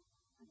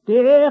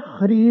 De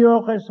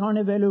grioche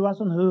sanne wel was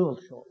een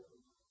heulscho.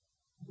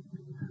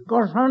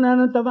 Korsan en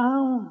het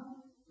waan.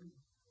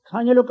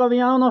 Sanne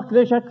lukaviaan nog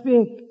kwisha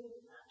kwik.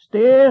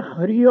 De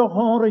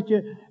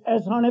griochonritje,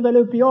 sanne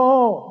wel op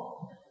jou.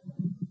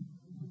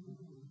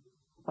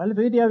 Al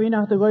weet je wie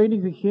nach de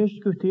Heilige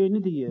Geest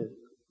gestehen die.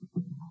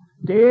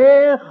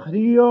 De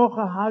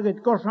grioche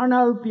haget korsan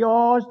op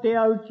jaas de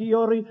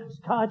uitjori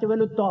staat je wel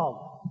het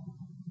taal.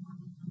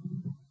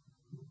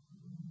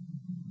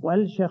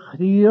 Wel ze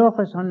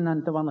grioche san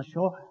nante van de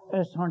show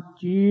is han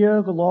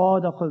tje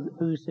gladige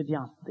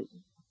usedjante.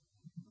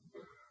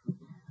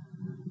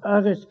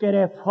 Agus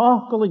kere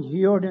fakelen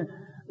hierde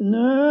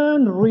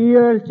nun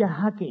reeltje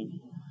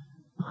hakken.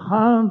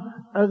 Gaan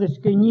agus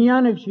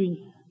kenianig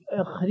zien.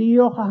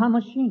 Grioche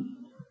hanashin.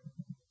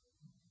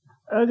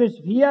 Agus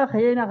via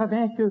geen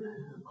gevechtje,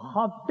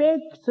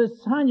 gabek se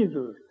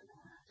sanjegur.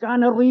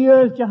 Gaan een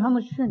rieeltje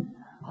hanashin.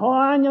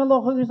 Gaan je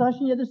nog eens als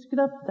je de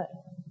skripte.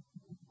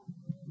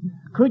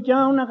 Kunt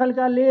jou nog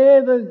elkaar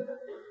leven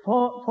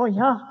voor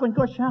jachten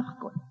en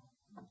schachten.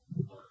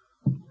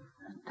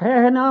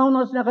 Tegen nou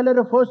als nog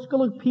een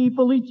voskelig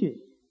people.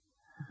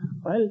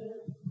 Wel,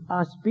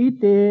 als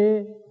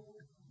bitte,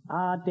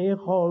 de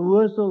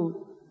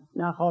gehoorzel.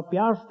 Na ga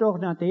piastoch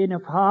na tene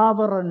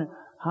faveren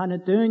han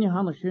deunje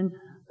han schön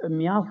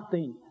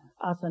mjaltin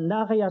as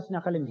nache as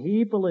nachem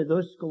hebele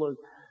duskelo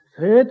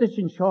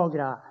fetechen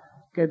shogra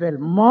gebel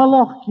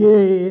malach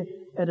je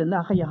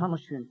nache han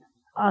schön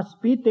as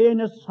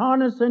bitte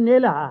sanne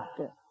senele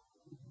hake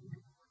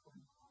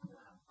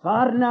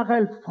var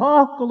nachel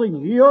fakelin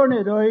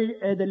hierne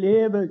doi de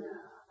lebe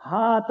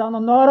hat an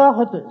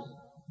naragetes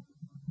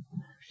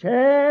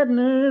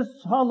scherne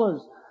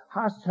alles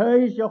has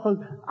huisjochel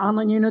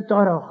aan in het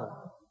dorp.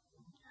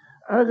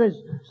 Agus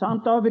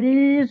Santa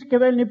Bries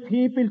gewel ne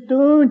people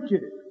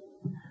tuntje.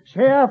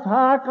 Chef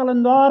hakel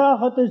en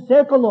dorp te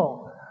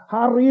sekelo.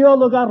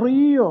 Hariolo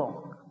gario.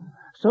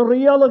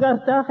 Soriolo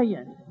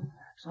gartagien.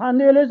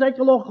 Sanele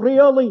sekelo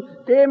grioli.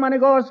 Te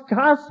manegos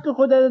kaske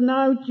goed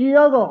nou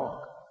tjago.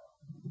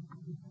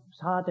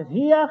 Sate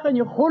viach en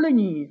je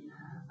golini.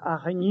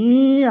 Ach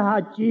nie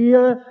hat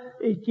je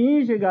ik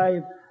kieze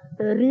geef.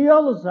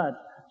 Riolo zat.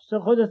 Zo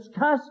goed het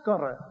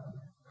kaskeren.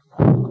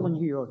 Fakelen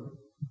hier.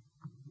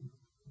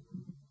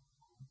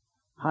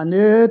 Han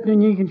uit nu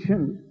niet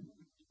schön.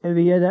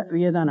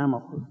 Wie dan allemaal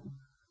goed.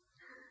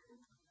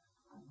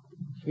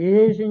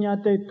 Kiezen ja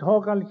te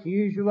tokal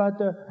kiezen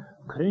wat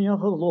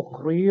Crinioch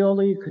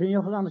Locreoli,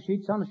 Crinioch on the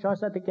sheets on the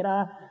shots at the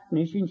gra,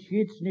 Nishin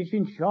sheets,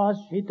 Nishin shots,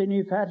 sheet in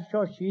the fair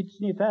shot, sheets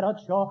in the fair hot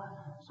shot,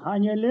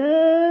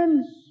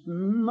 Sanjelens,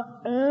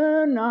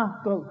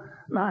 Nachel,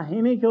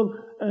 Mahimikel,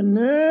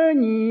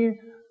 Nuni,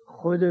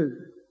 Hudu,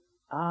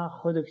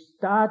 Hudu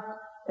stat,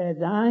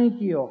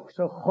 Edankioch,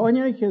 so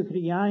Honjake,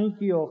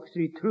 Kriankioch,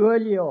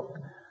 Tritrolioch,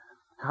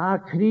 Ha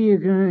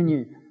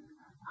Krieguni,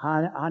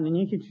 Ha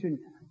Nikitchen,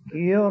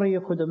 Geori,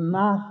 Hudu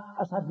Mach,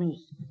 as had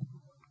missed.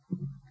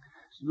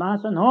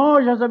 Mas een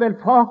hoog als wel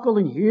fakkel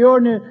in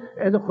hierne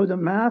en de goede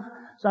maag,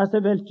 zoals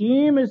ze wel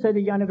teamen, ze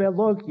die gaan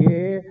wel ook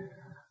je,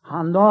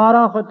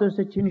 handarig het is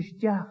het in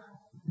stjaf.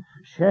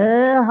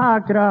 She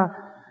hakra,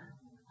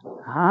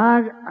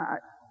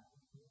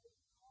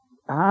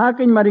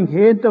 haken maar in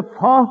heete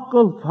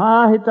fakkel,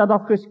 vahet dat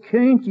ook eens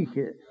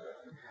kindje.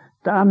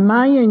 Dat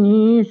mij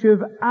niet zo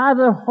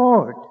ader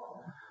hoort,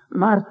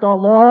 maar te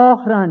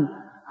lageren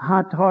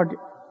had hoort,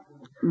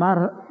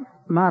 maar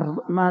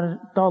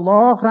te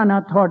lageren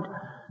had hoort.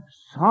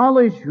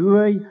 Salish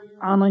hui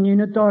aan een in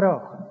het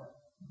dorp.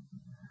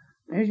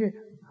 Weet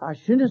je,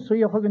 als je het zo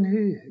je ook een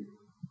huur.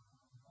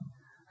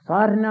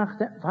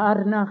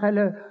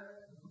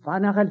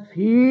 Varnachel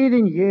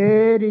 4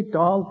 jaar in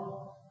tal,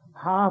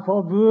 ha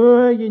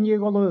verbuig in je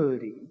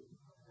glorie.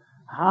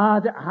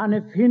 Ha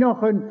ne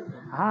finochen,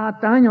 ha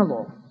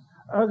Danielo.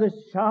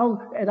 Agus schau,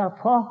 dat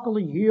fakkel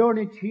in hier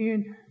niet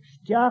zien,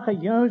 stjage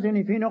juist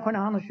in finochen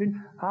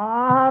aanschen,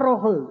 ha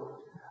rochel.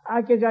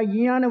 Ik ga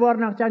jaren waar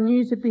nog dat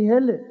niet te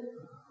behellen.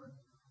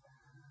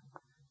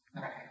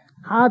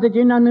 Had het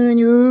in een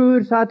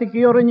uur, zat ik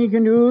hier in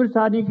een uur,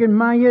 zat ik in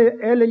mijn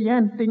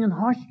element in een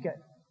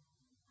hasje.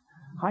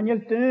 Gaan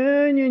je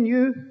toen in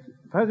je,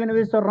 volgens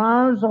we zijn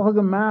raam zo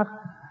gemaakt,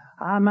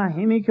 aan mijn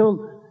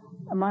hemel,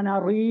 maar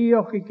naar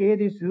rioch gekeerd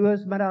is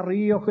huis, maar naar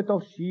rioch het al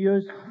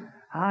schius,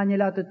 gaan je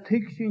laten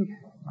tuksen,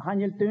 gaan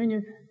je toen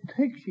je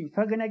tuksen,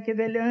 volgens ik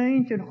wel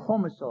eentje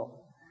komen zo.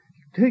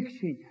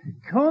 Tuksen,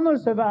 kunnen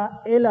ze wel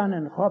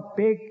elanen,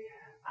 hopik,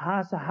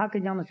 ze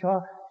hakken jan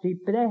zo,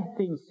 die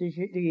brechting,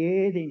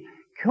 die eding,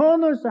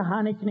 kunnen ze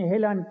hanik niet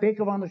heel aan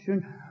bekken van de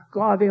schoen,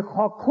 ga we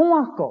gaan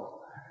komen.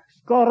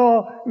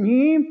 Skoro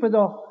niet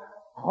bedoel,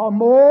 ga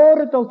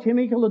morgen tot je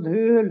mikkelen het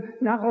heul,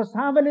 naar de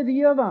savelen die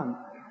je van,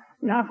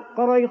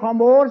 naar je ga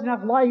morgen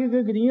naar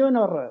lijke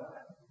griener,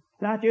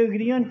 laat je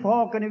grien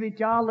vaken en weet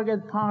je alle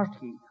het paast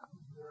hier.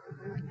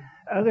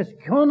 Er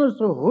kunnen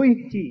ze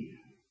hoeiti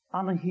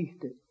aan een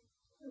hichte.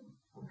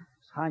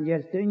 Gaan je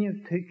het in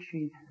je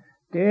tukje.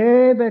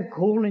 De ber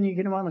kolen ik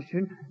in de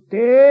schoen,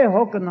 de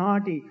hokken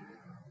naar die.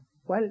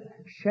 Wel,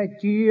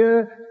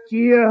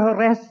 je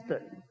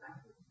resten.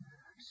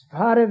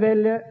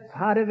 Farewell,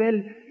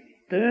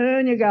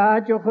 de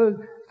gaat je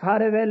goed,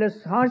 farewell,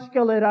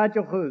 saskele raad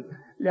je goed.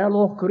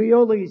 Lelo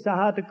krioli, ze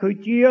had de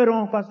kutje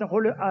rond, als de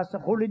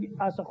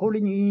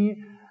golen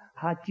niet,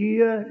 had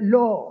je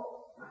lo.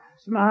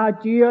 Sma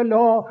had je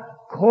lo,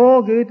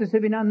 kogut, ze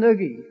winnen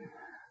nuggie.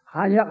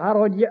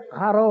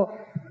 Haro,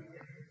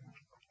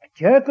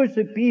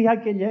 Tjekkelse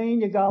pihake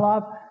leine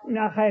galaf,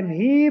 nach hem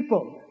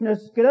hiepel, na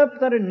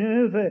scriptere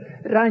nuve,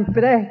 ran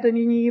prechten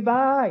in je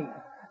baai.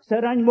 Ze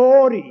ran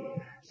mori,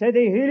 ze de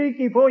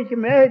hilki voetje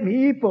met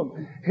hiepel,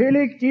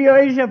 hilik die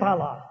eise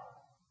vallen.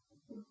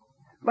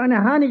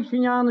 Wanneer han ik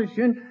zien aan de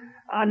schoen,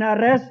 aan een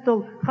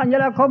restel, gaan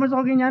jullie komen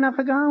zo in jana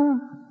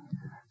gegaan.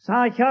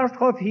 Ze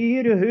kersthof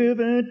hier de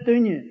heuven het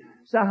dunje,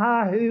 ze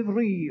ha heuv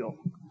rio.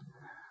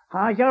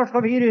 Ha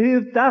kersthof hier de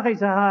heuv dag,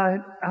 ze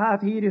ha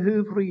hier de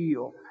heuv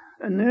rio.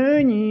 En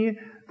nu,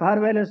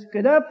 waar eens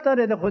gedapt dat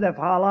de goede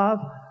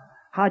valaf,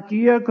 had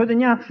je kunnen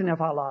jachten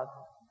valaf.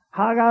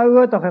 Ha ga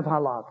uit toch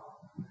valaf.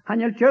 Han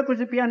je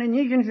tjökels op je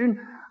niet zien,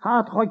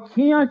 had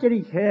gekend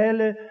die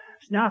hele,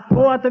 snach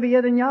voort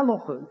weer de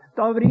jalochen.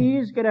 Dat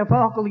vries de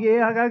fakkel je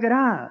ga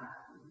graag.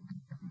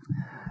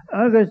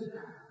 Ergens,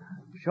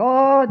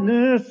 zo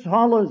nu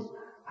alles,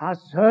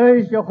 has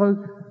huis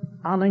je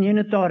aan een in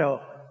het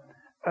dorp.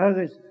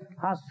 Ergens,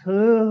 has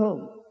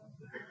heugel.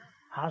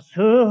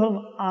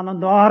 Hasugel aan een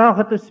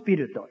darige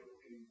spiritu.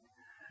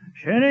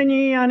 Schöne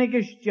niet aan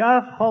ik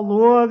stjach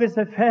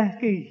halogische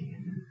fechkig.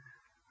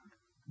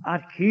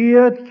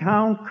 Arkiet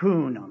kan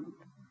kunen.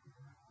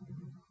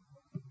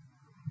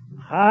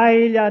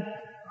 Heilat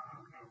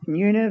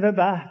njene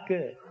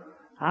verbakke.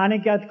 Han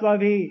ik het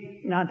gavi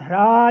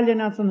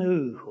natralen aan zijn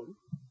hugel.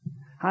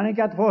 Han ik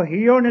het voor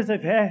hiernese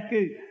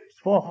fechkig.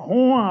 Voor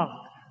hoog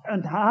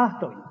en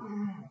hartel.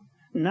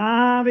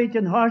 Na weet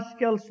een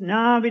harskels,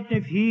 na weet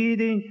een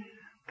fieding.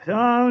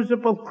 Trouwens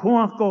op een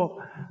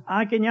konko,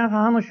 ik en jij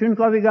gaan een schoen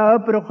kan we gaan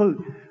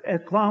opbrengen,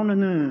 het klauwen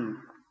nu.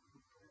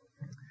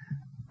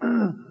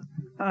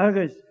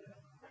 Ergens,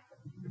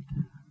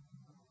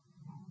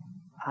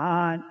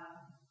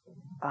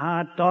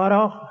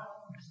 daarop,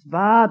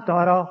 zwaar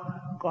daarop,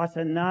 was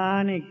een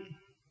nanik,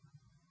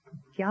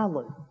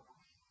 kjallen.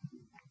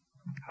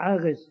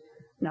 Ergens,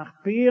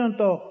 nach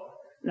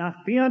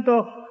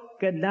Pientoch,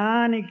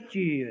 gedaan ik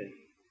tjier.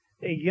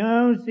 Ik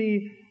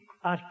jonsie,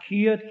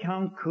 Arkiet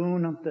kan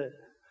kunante,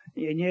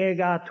 je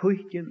gaat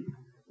tuchtjem,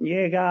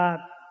 je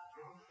gaat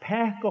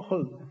pechgach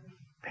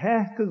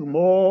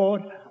mór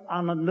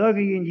an an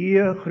nugi in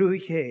die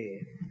chrúché.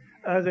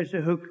 Agus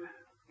a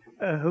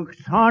hug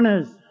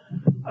sanas,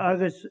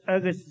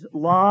 agus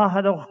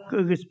láhadach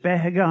agus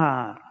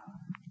behegar.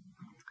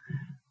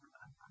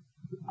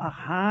 A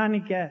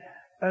chanige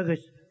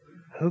agus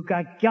hug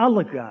a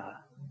galaga.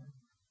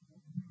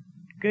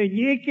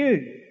 Gynnigu,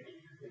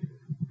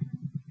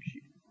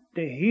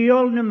 de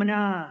heel na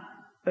mna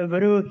a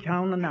vrú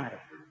kjaunanar.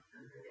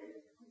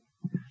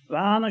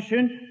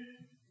 Vanashin,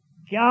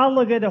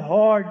 galaga de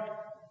hord,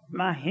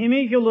 ma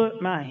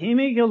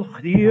himigel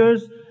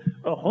chrius,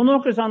 a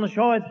honokas an the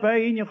shoit by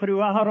in your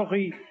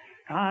cruaharoki,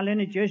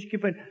 Callanish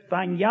jeskipen,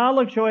 van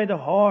jalig shoit de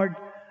hord,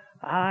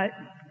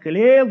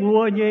 Gleel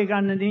woonje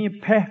gan in die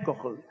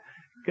pechkochel.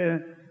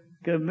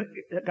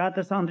 Gaat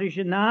de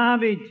sandrische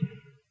navid,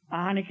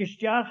 Anneke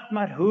stjach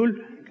maar hul,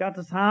 gaat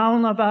de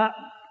sauna ba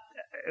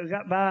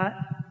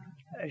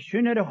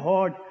schöne de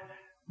hord,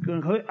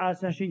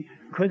 als als je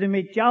kunt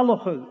met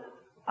jalochel,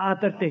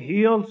 ater de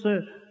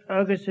hielse,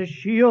 agus de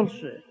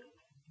schielse,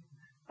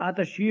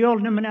 ater schiel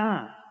nemen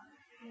aan,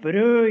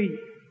 brui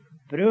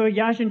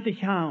jassen te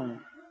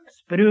gaan,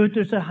 spruit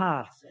tussen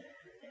haarse.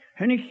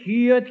 Hun ik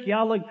hier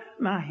jallig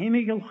ma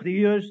hemigel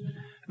griust,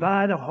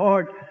 waar de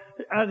hord,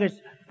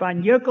 agus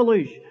van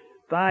jukkelush,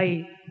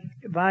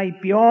 bij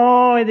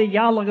bjoi de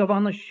jallige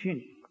van de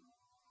shin.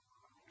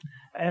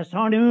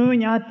 San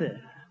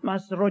unjate,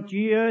 mas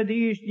rotier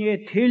die is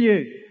niet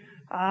tillig,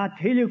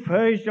 tillig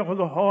feestig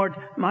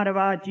gehoord, maar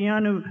wat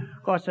janu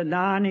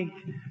gosedanik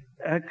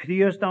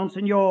griust dan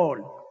zijn jol.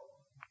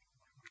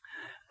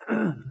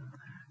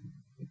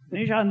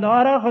 Niet aan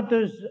daar het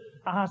dus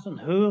als een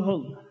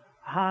heugel,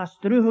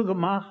 haast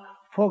teruggemaakt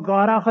voor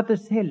garage te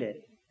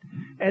stellen.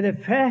 En de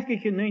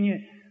vechtige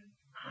nu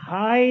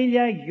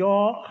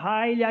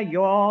heilige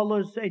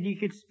jolus en die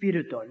het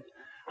spiritual.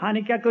 Han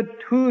ik ook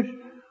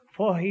toer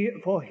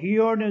voor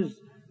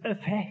hiernes een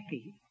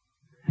vechtige.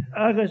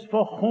 Ergens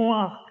voor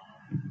gewoon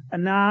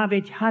een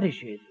navet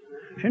hadden.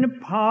 Zijn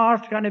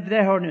paars kan ik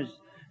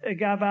verhornes. Ik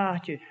ga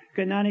wachtje.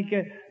 Kan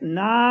ik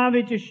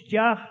navet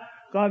stjach.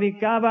 Gaf ik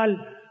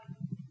kabel.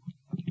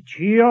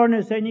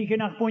 Tjiernes en ik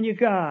naar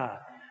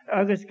Ponjeka.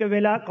 Ergens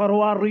gewilla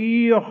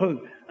karoarioch.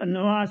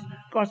 En was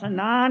kas een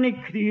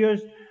nanik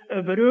kriest.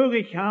 Een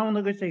beruge gaan.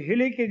 Ergens een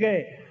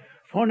hillige.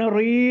 Van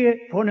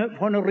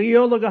een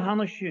riolige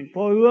hannesjen.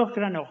 Voor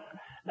uur nog.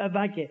 Een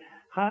bakje.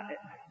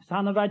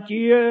 Sanne wat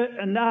je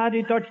en daar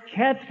die tot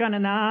ket gaan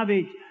en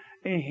avond.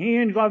 En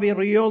heen gaf je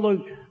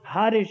riolig.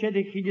 Hadden ze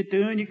de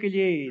kidetunie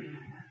geleerd.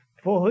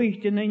 Voor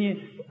huichten en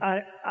je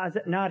als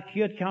het naar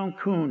kiet kan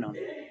kunnen.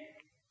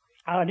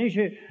 En is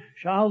je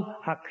zal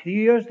ha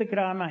kriers de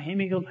krama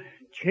hemigel.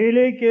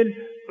 Tjelekel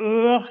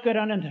uurker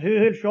aan het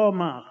heul zo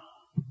mag.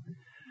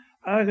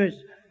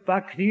 Ergens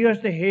wat kriers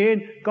de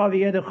heen gaf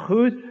je de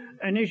goed.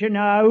 En is je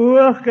na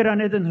uurker aan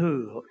het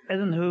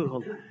een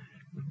heugel.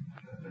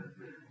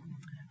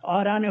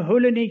 Aan de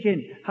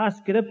huleniken has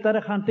skript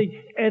daar gaan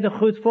te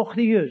goed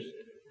vochtigust.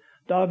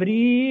 Daar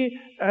brie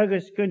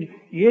ergens kun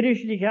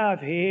jerisch die af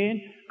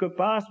heen,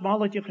 gepas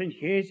malletje geen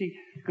geesi,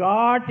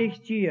 gaartig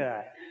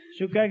tier.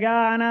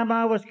 Sukagana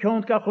ma was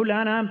kont ka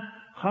hulanam,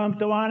 ham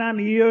to anam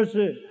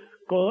ierse,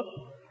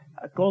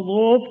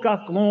 kolop ka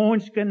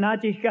klons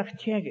kenatig ka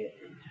chege.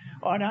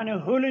 Aan de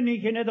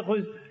huleniken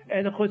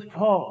het goed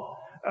vol.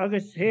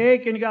 Ergens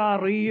heken ga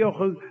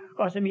rio,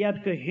 als hem je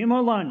hebt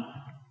gehimmelen.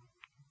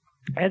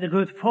 Het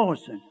goed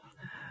fossen.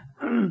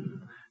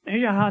 En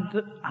je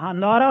had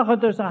narig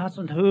dus als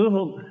een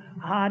heugel,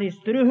 had is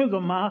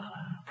teruggemaakt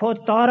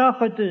voor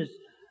tarig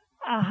dus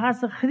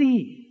als een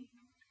grie.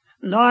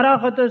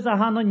 Narig dus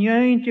aan een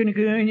jeentje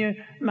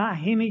gunje, maar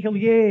hemigel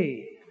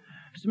je,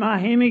 maar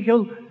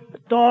hemigel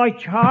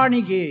toch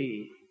harnig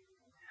je.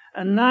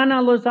 En dan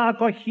alles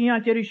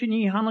akkochiat er is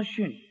niet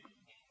hannesjen.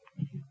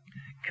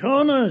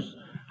 Kunnen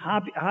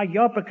ha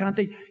joppe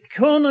kant,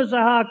 kunnen ze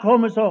ha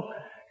komen zo.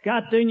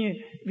 Gaat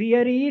je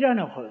wie hier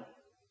nog?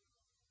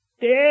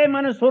 De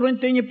man is voor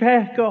een je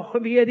pechkoch,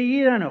 wie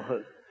hier nog?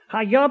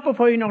 Ga jappen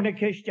voor je nog een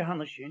kistje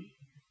hannesje.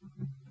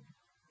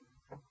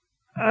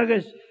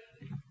 Ergens,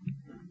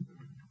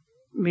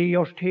 me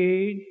just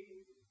heen,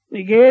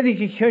 ne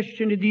gedige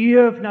kistje de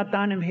dief naar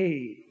dan hem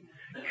heen.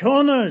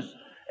 Konus,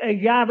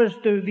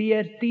 gabest du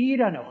wie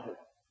hier nog?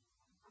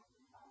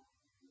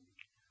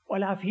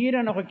 Wel, af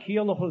hier nog een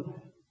kiel,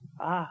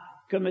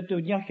 kom het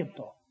doen jakken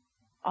toch.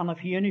 Aan de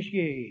viernis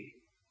je.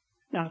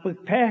 Nach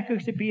het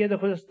pechigste bieden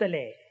voor de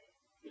stelle.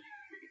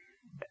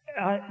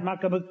 Maar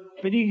ik heb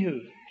het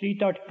bedieven. Kliet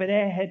dat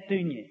bedieven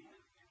doen.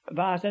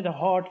 Waar ze de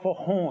hart voor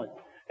gewoon.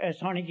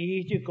 Zal ik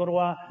iets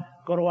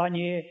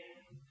korwaanje.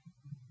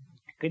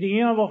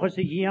 Gedien wat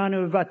ze gaan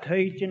over wat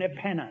huidje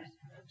en pennas.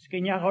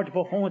 Skin je hart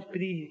voor gewoon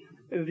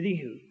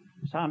bedieven.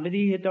 Samen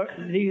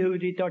bedieven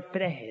die dat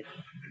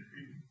bedieven.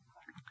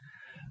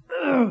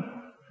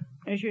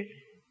 Is je.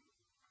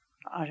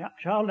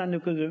 Zal dan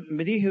ook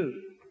bedieven.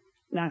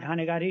 Dan gaan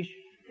ik er eens.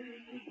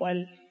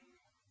 Wel,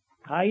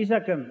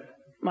 Isaac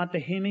met de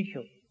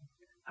hemel.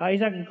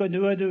 Isaac kon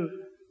doen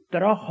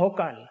drag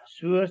hokal,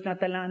 zoals na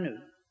te lanu.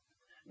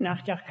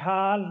 nach der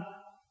Karl,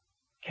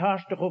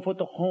 Karst of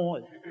the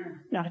Hall,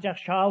 nach der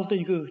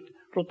Schalten gut,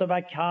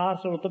 Rotterweg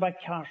Kars, Rotterweg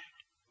Karst.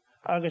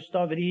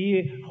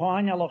 Augustovri,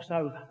 Juanaloch,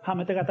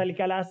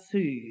 Hamatagatalika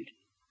Sud.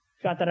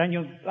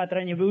 Gatranya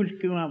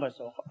Vulkum was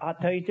a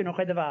titan of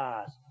the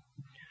vast.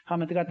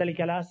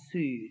 Hamatagatalika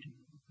Sud.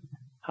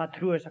 Had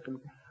true as a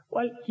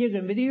well, here's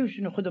a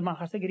mediation of the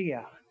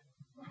Mahasagria.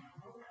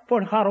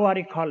 For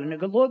Harwari Colin a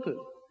Galogu,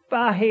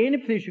 Bahane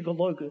Pishal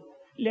Logu,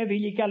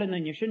 Levi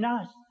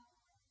Galanishas.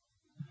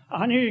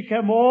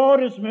 Anika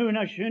Morris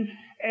Moonashun,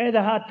 Eda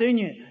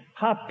Hatunya,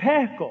 Ha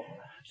Peko,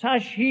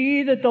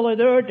 Sashi the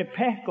Toledo de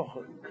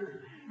Peko.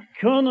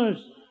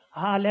 Kunners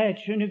ha let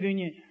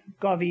Shunigun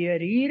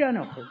Gaviera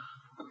noch.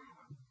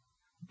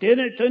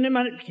 Didn't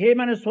came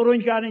on a sorrow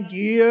garden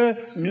dear,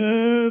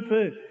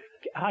 nerve,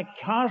 ha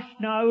cast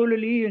now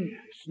lilian,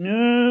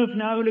 snuff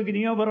now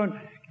looking over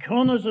on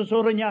Kunners a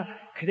sorrow,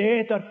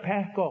 creator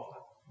Peko.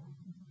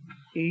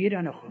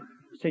 Ira noch,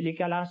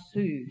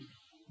 Silicalasu.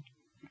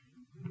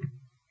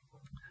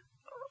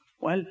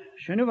 Well,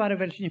 shouldn't have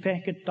well seen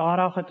fake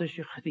Darach at the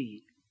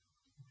Shahdi.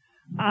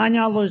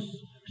 Anyalos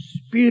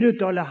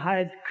spirit all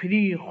had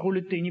Cree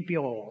Hulutini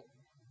Pio.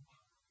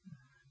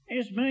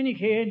 Is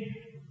Munich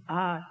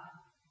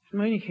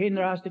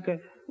Rastica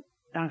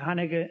and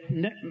Haneke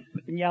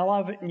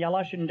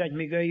Yalashin that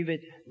me gave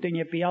it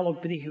Dinya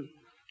Pialo Prihu.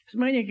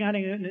 Smunich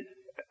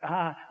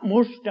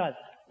Mustad,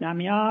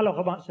 Namialo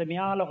of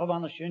Semialo of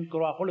Anashin,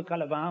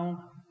 Hulukalavon,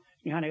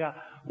 Yanega.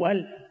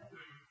 Well,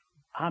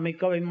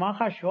 Hamiko in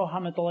Mahasho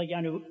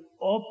Hamatolaganu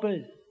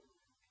oped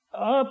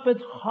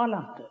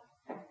Holland.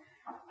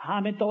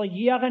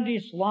 Hamatolagan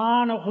is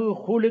Lan of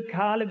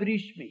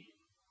Hulukalavrishmi.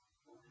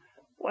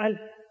 Well,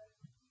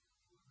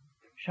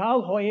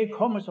 shall Hoye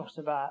comes of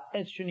Saba,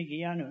 et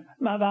Shunigianu,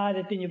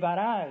 Mavada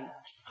Tinibara,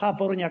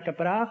 Haporunia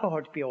Capraca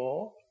hot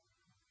pio,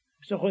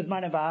 so who's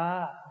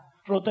Manava,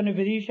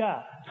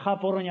 Rotanivrisha,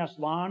 Haporunia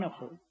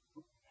Slanahu.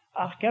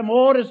 Ach,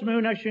 Camoris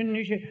Muna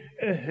Shunish,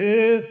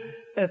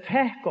 a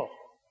Fehko.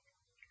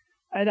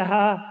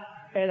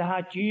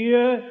 Ha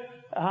Dieu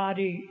had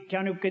die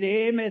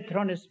Janukademe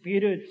tron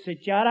spirit, se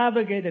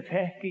Jarabage the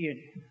Fehkian.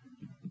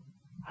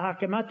 Ha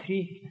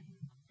Kamatri,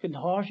 can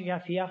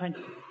Hosia Fiahan,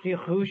 the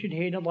Hushin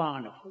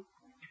Hedalano.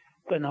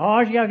 Can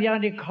Hosia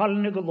Fian the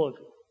Colonel.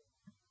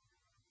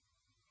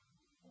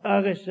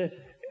 August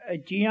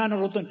Gian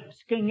Rotten,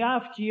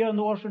 Skingaf Gian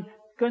Ocean,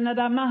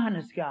 Canada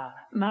Mahanaska,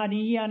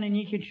 Marian and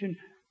Nikitchen,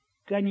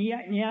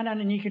 Ganian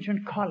and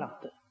Nikitchen Column.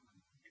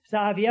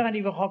 Savian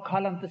even how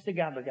column to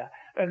Segabaga,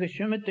 a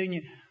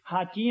Shumatun,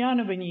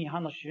 Hatian Vini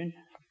Hanashin,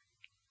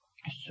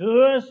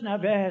 Sus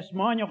Naves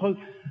Monyo,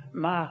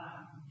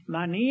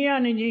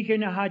 Manian and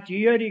Nikin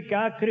Hatieri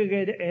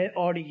Gakriged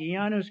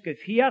Origianus,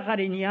 Kafia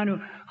Harinianu,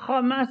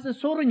 Hamas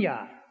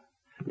Surnya,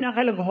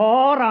 Nakal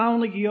Hor on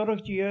the York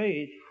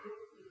G8.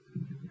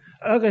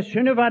 August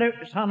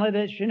Shunivar Sana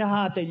de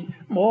Shinahati,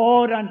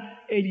 more than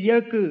a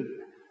Yaku,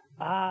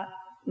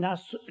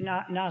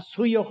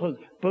 Nasuyohul,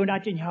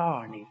 Bonatin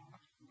Harney.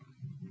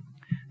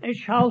 It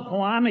shall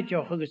come at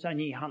your hugs and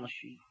ye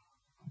hanashi.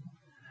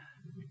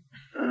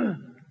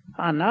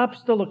 An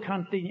abstel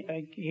canting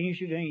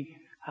against you.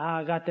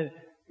 I got the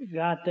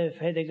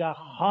Fediga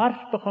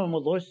heart behind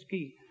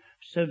Moloski.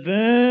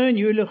 Seven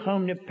you look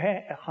home the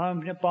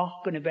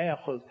bach and the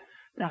bearhug.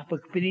 Nach the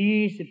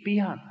breeze the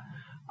pihan.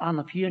 And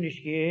the finish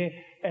ye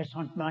as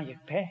on my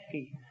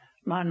pecky.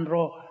 Man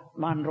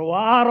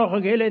roaro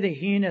hugele the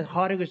hin at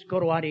Hargus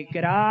Gorwari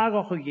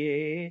Grago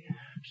ye.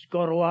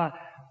 Scorwa.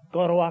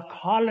 Gorwa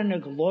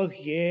Callanish log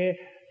ye,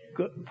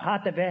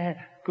 Patabe,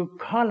 good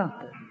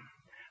Callant.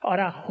 Or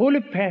a whole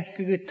peck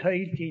good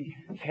tighting,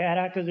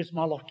 Ferracagus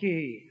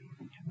Maloki.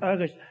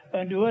 August,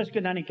 and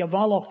Uscananica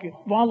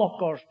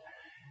Valokos.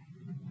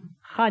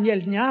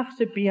 Haniel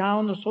Nafse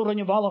behind the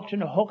Soran Valoks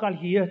and Hokal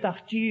here,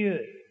 Tachtier.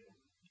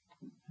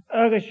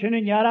 August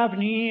Shunin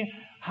Yaravni,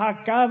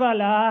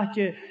 Hakavalach,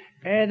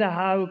 Eda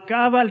how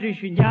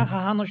Cavalrish in Yaha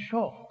Hana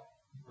Shaw.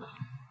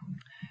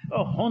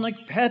 A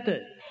Honik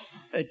Petted.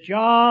 A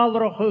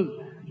jalrochu,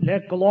 le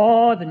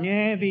glad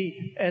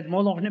navy at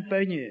Moloch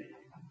Nepenu.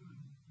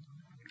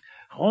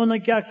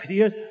 Honica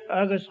create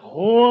agus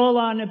hole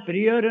on a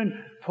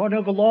breeren for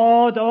the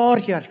glad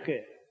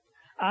orcherke.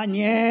 A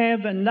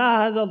nev and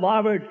na the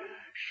lovard,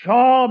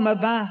 shaw me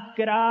back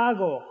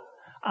grago,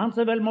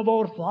 answer well my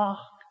board flach.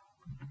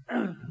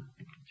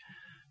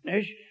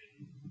 Nish,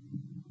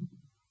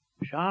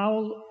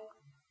 shall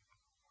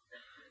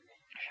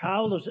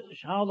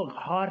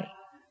heart.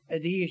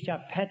 Die is ja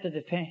pette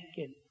de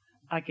fenken,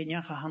 a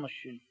kenyacha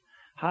hanashin.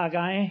 Ha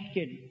ga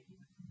enken,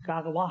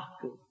 ga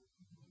glaku,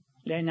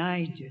 le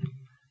naite.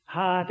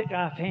 Ha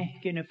ga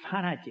fenken a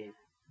fanate.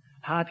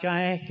 Ha ga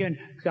enken,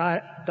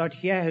 ga dat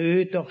je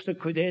uit och se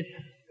kudet,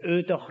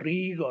 uit och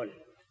rigol.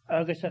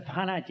 Agus a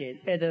fanate,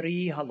 ed a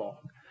rihalo.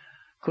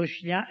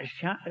 Kus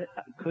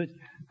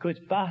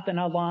bachten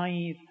a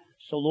live,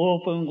 so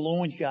lopen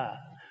glonja.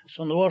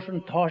 So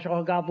noorsen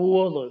tosha ga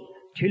boole,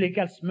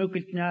 tilligal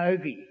smukkelt na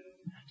ugi.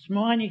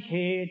 Smanig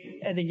head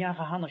at the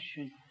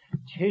Yahanashin,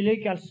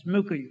 Tillig al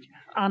smugged,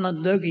 and a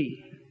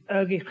luggy,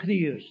 agi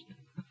Christ.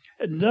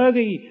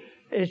 Nugi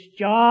is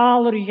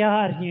jaler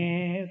jaar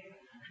neef.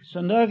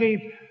 So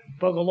nugi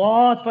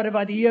beglaat voor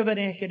wat even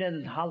in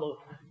het hallo.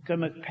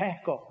 Kom ik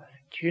pekko.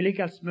 Chilik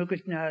als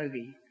smukelt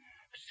nugi.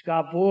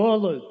 Ska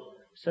bolu.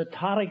 So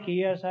tarik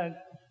eerst.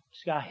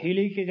 Ska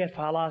hilike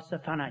gevallen se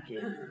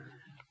fanatje.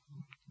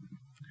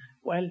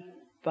 Wel,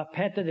 wat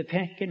petten de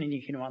penken en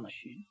ik kan anders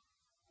zien.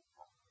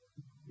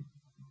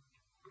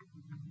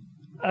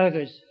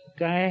 Agus,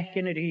 ga ik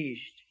in het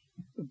eerst.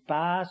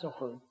 Baas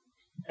ook.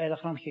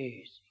 Elk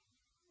geest.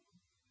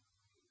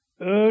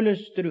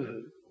 Alles terug.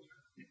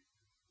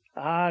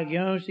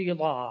 Jongens die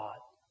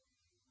laat.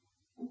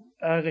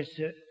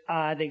 Agus,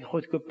 ik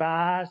goed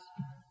gepaas.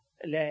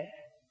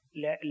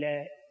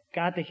 Le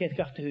gaat ik het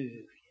gaat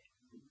terug.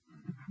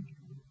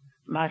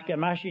 Maar ik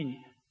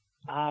machine.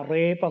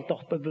 Repel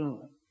toch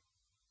bewoon.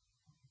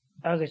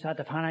 Agus had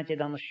de fanatje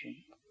dan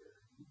misschien.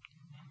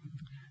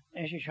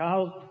 En ze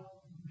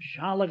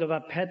schaalde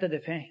wat petten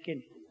de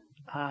fenken.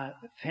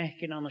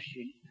 Fenken aan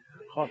misschien.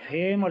 Gaf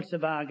hemelse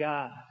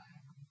waga.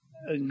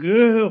 Een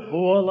geuhe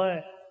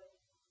hole.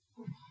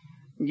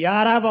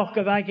 Jara ook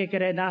gewak ik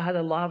er na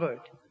hadden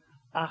laberd.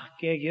 Ach,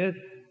 kijk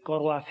je,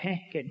 korwa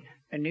fenken.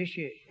 En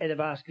nisje, en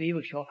was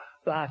schreef zo,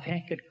 wa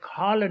fenken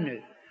kallen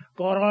nu.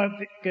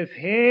 Korwa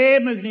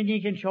gefemig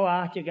niet in zo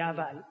achtje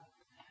gaval.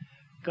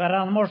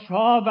 Karan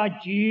morsha va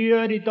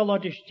jier te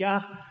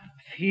lotistjach,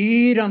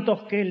 vier aan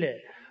toch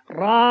kille.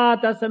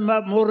 Raad as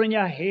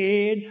mornya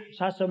heen,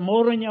 sas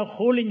mornya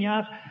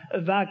holinjach,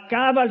 va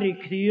cavalry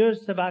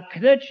krius, va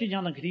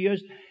kretsjan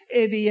krius,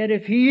 vier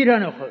vier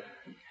nog.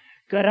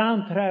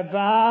 Karan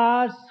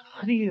travas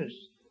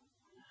krius.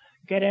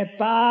 Kere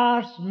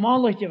paas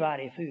molletje waar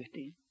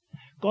 15.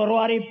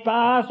 Korwari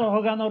paas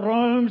och gan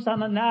rooms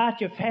aan een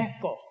naatje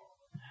fekko.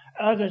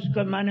 Agus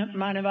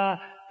man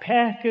va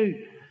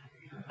pekku.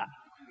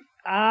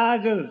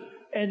 Agu,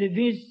 en de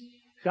vis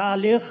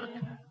Gaelic,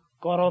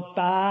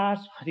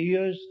 Koropaas,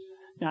 Christ,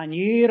 na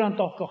hier aan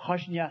toch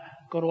gehasnya,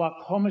 Korwa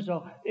komen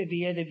zo,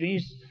 via de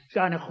vis,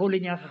 gaan een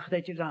goelinja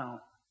gechtetje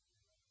gaan.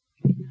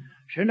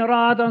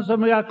 Schöner dan zo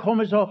moet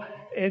komen zo,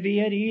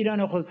 via hier aan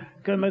nog,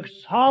 kom ik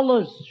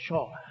salles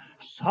zo,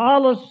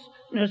 salles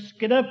ne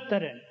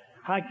scripteren,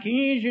 ha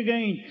kiesje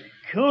geen,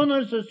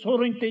 kunnen ze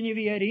sorrentje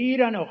via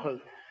hier aan nog,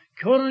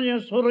 kunnen je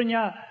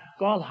sorrentja,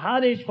 gal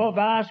hadis voor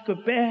baas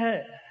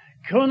gepehe.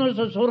 Kunnen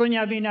ze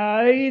zorgen wie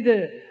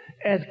naide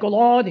het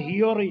glad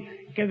hiori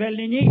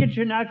geweldig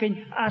niet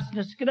naken als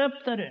een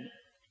scripteren.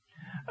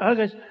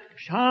 Agus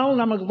schaal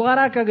nam ik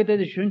waaraka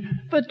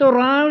gededischen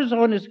vertrouwen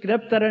zo'n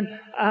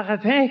scripteren a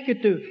gefechte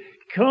toe.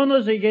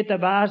 Kunnen ze het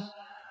baas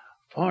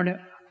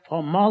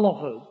van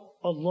mallige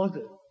of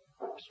lugge.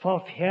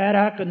 Van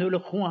verraken nul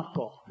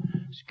gewoon.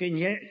 Skin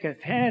je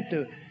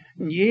gefechte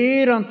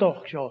nieren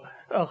toch zo.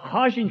 Een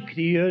gasje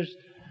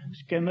kriest.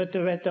 Skin met de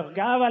wetter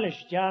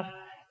gavalestjach.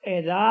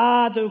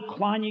 Edadu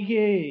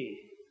klanige.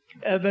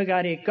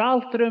 Vegari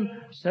kaltrum,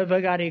 se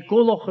vegari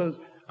kulochug,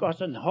 gas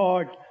een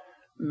hard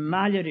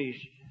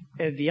malerisch,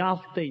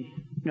 vialtin,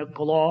 ne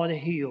glade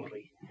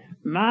hiori.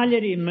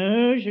 Maleri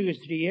meusig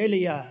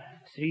strielia,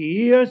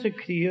 striese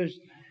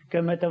kriust,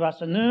 kemet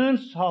was een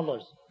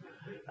salles.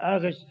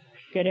 Agus,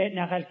 gereed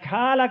nach el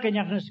kalak en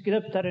nach een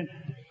scripteren,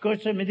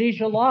 kusse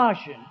medische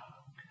laschen.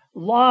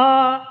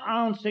 La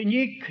aan se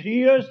niet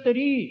kriust de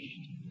riest.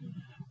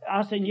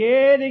 Als een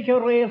jede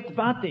gereeld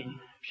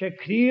vating, ze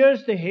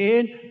kriest de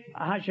heen,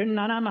 als je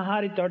nana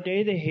mahari door de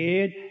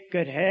heen,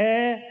 get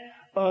hij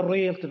een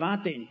reeld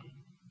vating.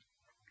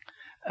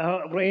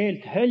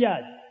 Reeld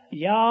heljad,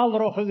 jaal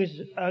rochig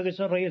is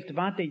een reeld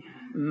vating,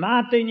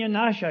 matin je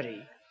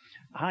nashari.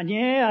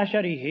 Hanje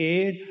ashari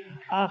heen,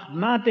 ach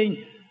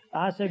matin,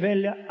 als ze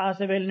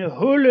wel een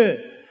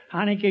hule,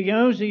 han ik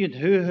gegeven het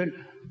heugel,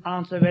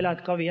 aan ze wel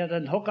het kaviat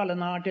en hokkale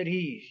naar de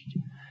riest.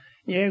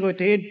 Je gaat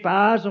het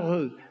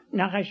paasig.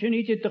 Nach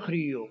niet te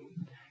grio.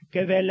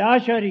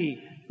 Kevelashari,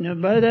 ne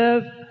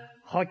bedef,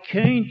 ha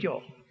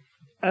keintjo.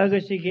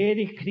 Agus ik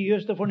edig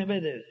kriust van de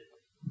bedef.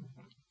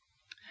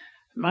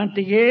 Man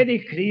te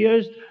edig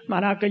kriust,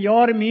 man ha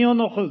jaar meer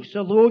nog,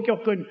 zo look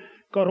je kun,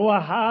 korwa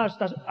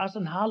haast as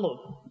een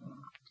hallo.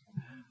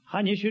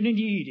 Han je schon in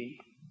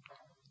die.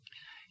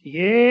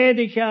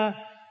 Jedig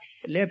ja,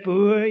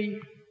 lepui.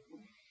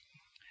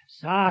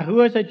 Sa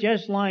huis het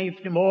just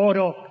life, de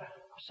morgen,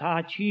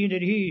 sa chien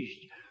het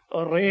hiest.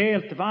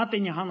 Reelt wat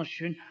in je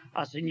handen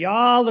als een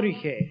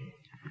jaalrige.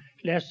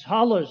 Les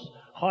alles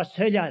has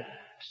hela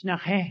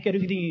snach hekker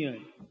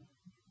gdien.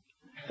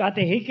 Gat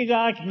de hikke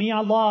gaak mi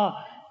Allah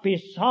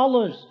bis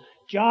alles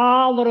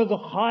jaalrige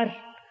har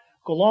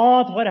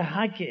glad voor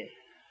hakke.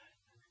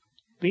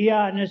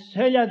 Bia ne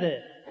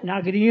selade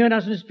na gdien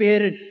as een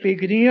speren bi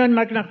gdien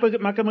mak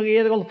me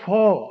edel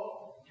fo.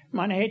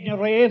 Man het ne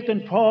reelt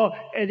en fo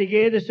en de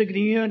gede se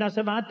gdien as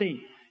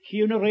wating.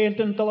 Hier ne reelt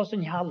en tolas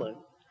en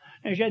halle.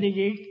 En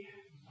zei ik,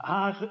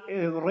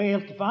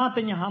 reelt wat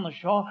in je handen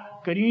zo,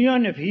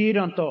 grien of hier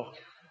dan toch.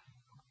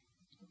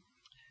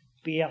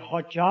 Bij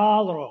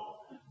hotjalro,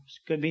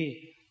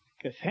 skebe,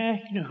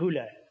 gevechne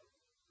hule,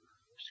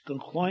 sken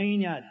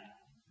klein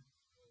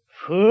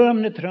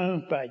Fum de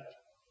trumpet,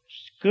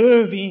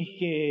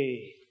 skubinke,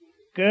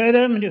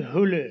 gudum de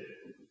hule.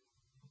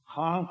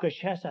 Hanke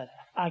chesat,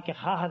 ake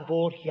gaat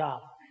woord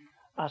jab.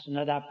 As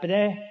na da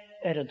bre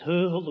het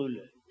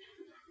heugelule.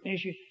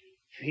 Is je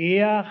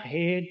vier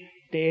heet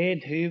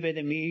deed huwe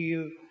de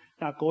miu.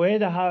 Na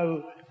goede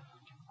hou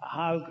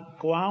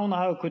kwaan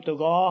hou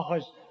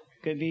kutogages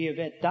gewie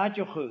wet dat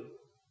je goed.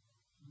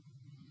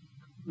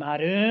 Maar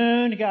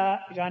een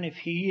gaan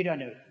vieren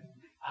nu.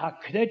 Ha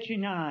kletje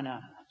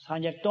nana.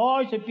 San je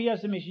thuis een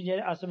pias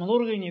misschien als een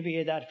morgen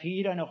weer daar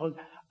vieren nog.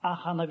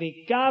 Ach han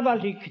we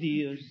kavalje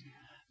krius.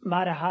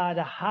 Maar ha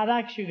de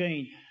harakje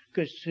geen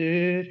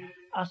geseur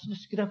als een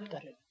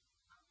scripter.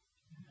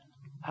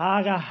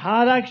 Ha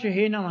harakje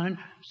heen aan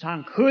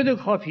san kude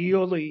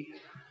kofioli.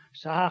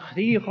 Sa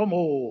chri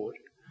chomor.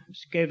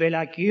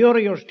 Skevela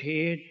curious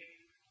head.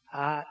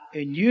 Ha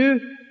een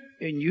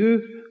nu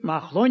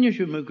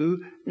machlonje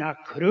megu na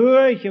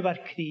kruige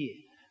wat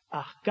krie.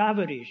 Ach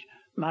gaverish.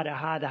 Maar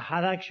ha de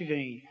harakje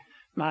geen.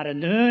 Maar een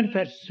neun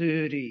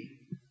versuri.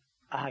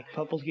 Ik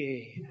poppel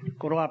ge.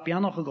 Korap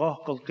jano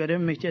gegochel.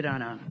 Kerim met je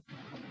dan aan.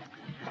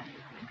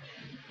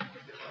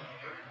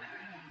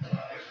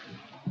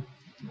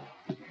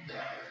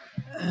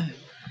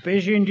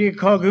 Bisschen die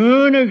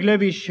Kagune,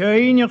 glaube ich,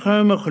 scheine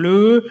kommen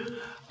glu,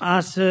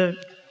 als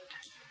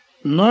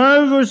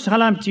Nervus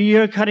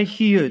Halamtier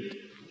karichiert.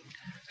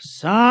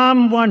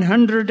 Psalm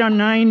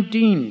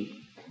 119.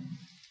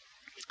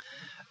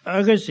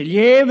 Agus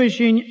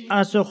levesin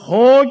as a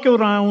hoge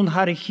round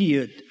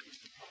harichiert.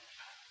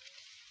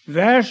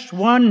 Vers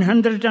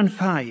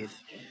 105.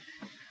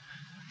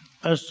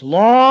 As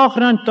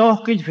lachen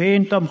toch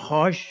gevent am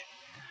chosh,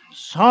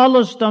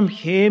 salus am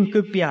chem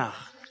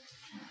gepiach.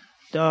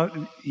 Da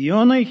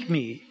jonich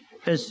mi,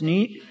 es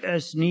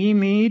nie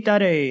mi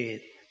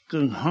dareed,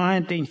 gun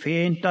haint in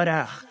vent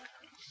darecht.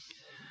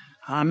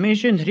 Ha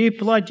mischen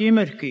tripla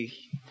dimmerkich,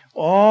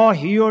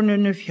 hier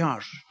nu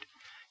fjast.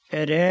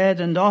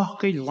 En doch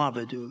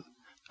gelabedu,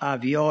 a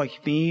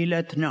vioch mi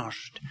let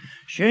nast.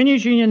 Schön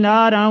is in je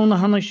naar aan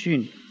hanne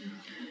schön.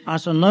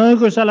 As een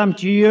neugus alam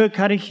tier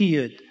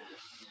karichiert.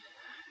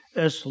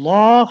 Es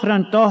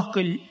lachen toch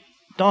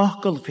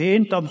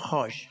vent am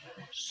chosh,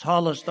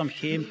 salus am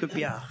chem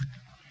gepiach.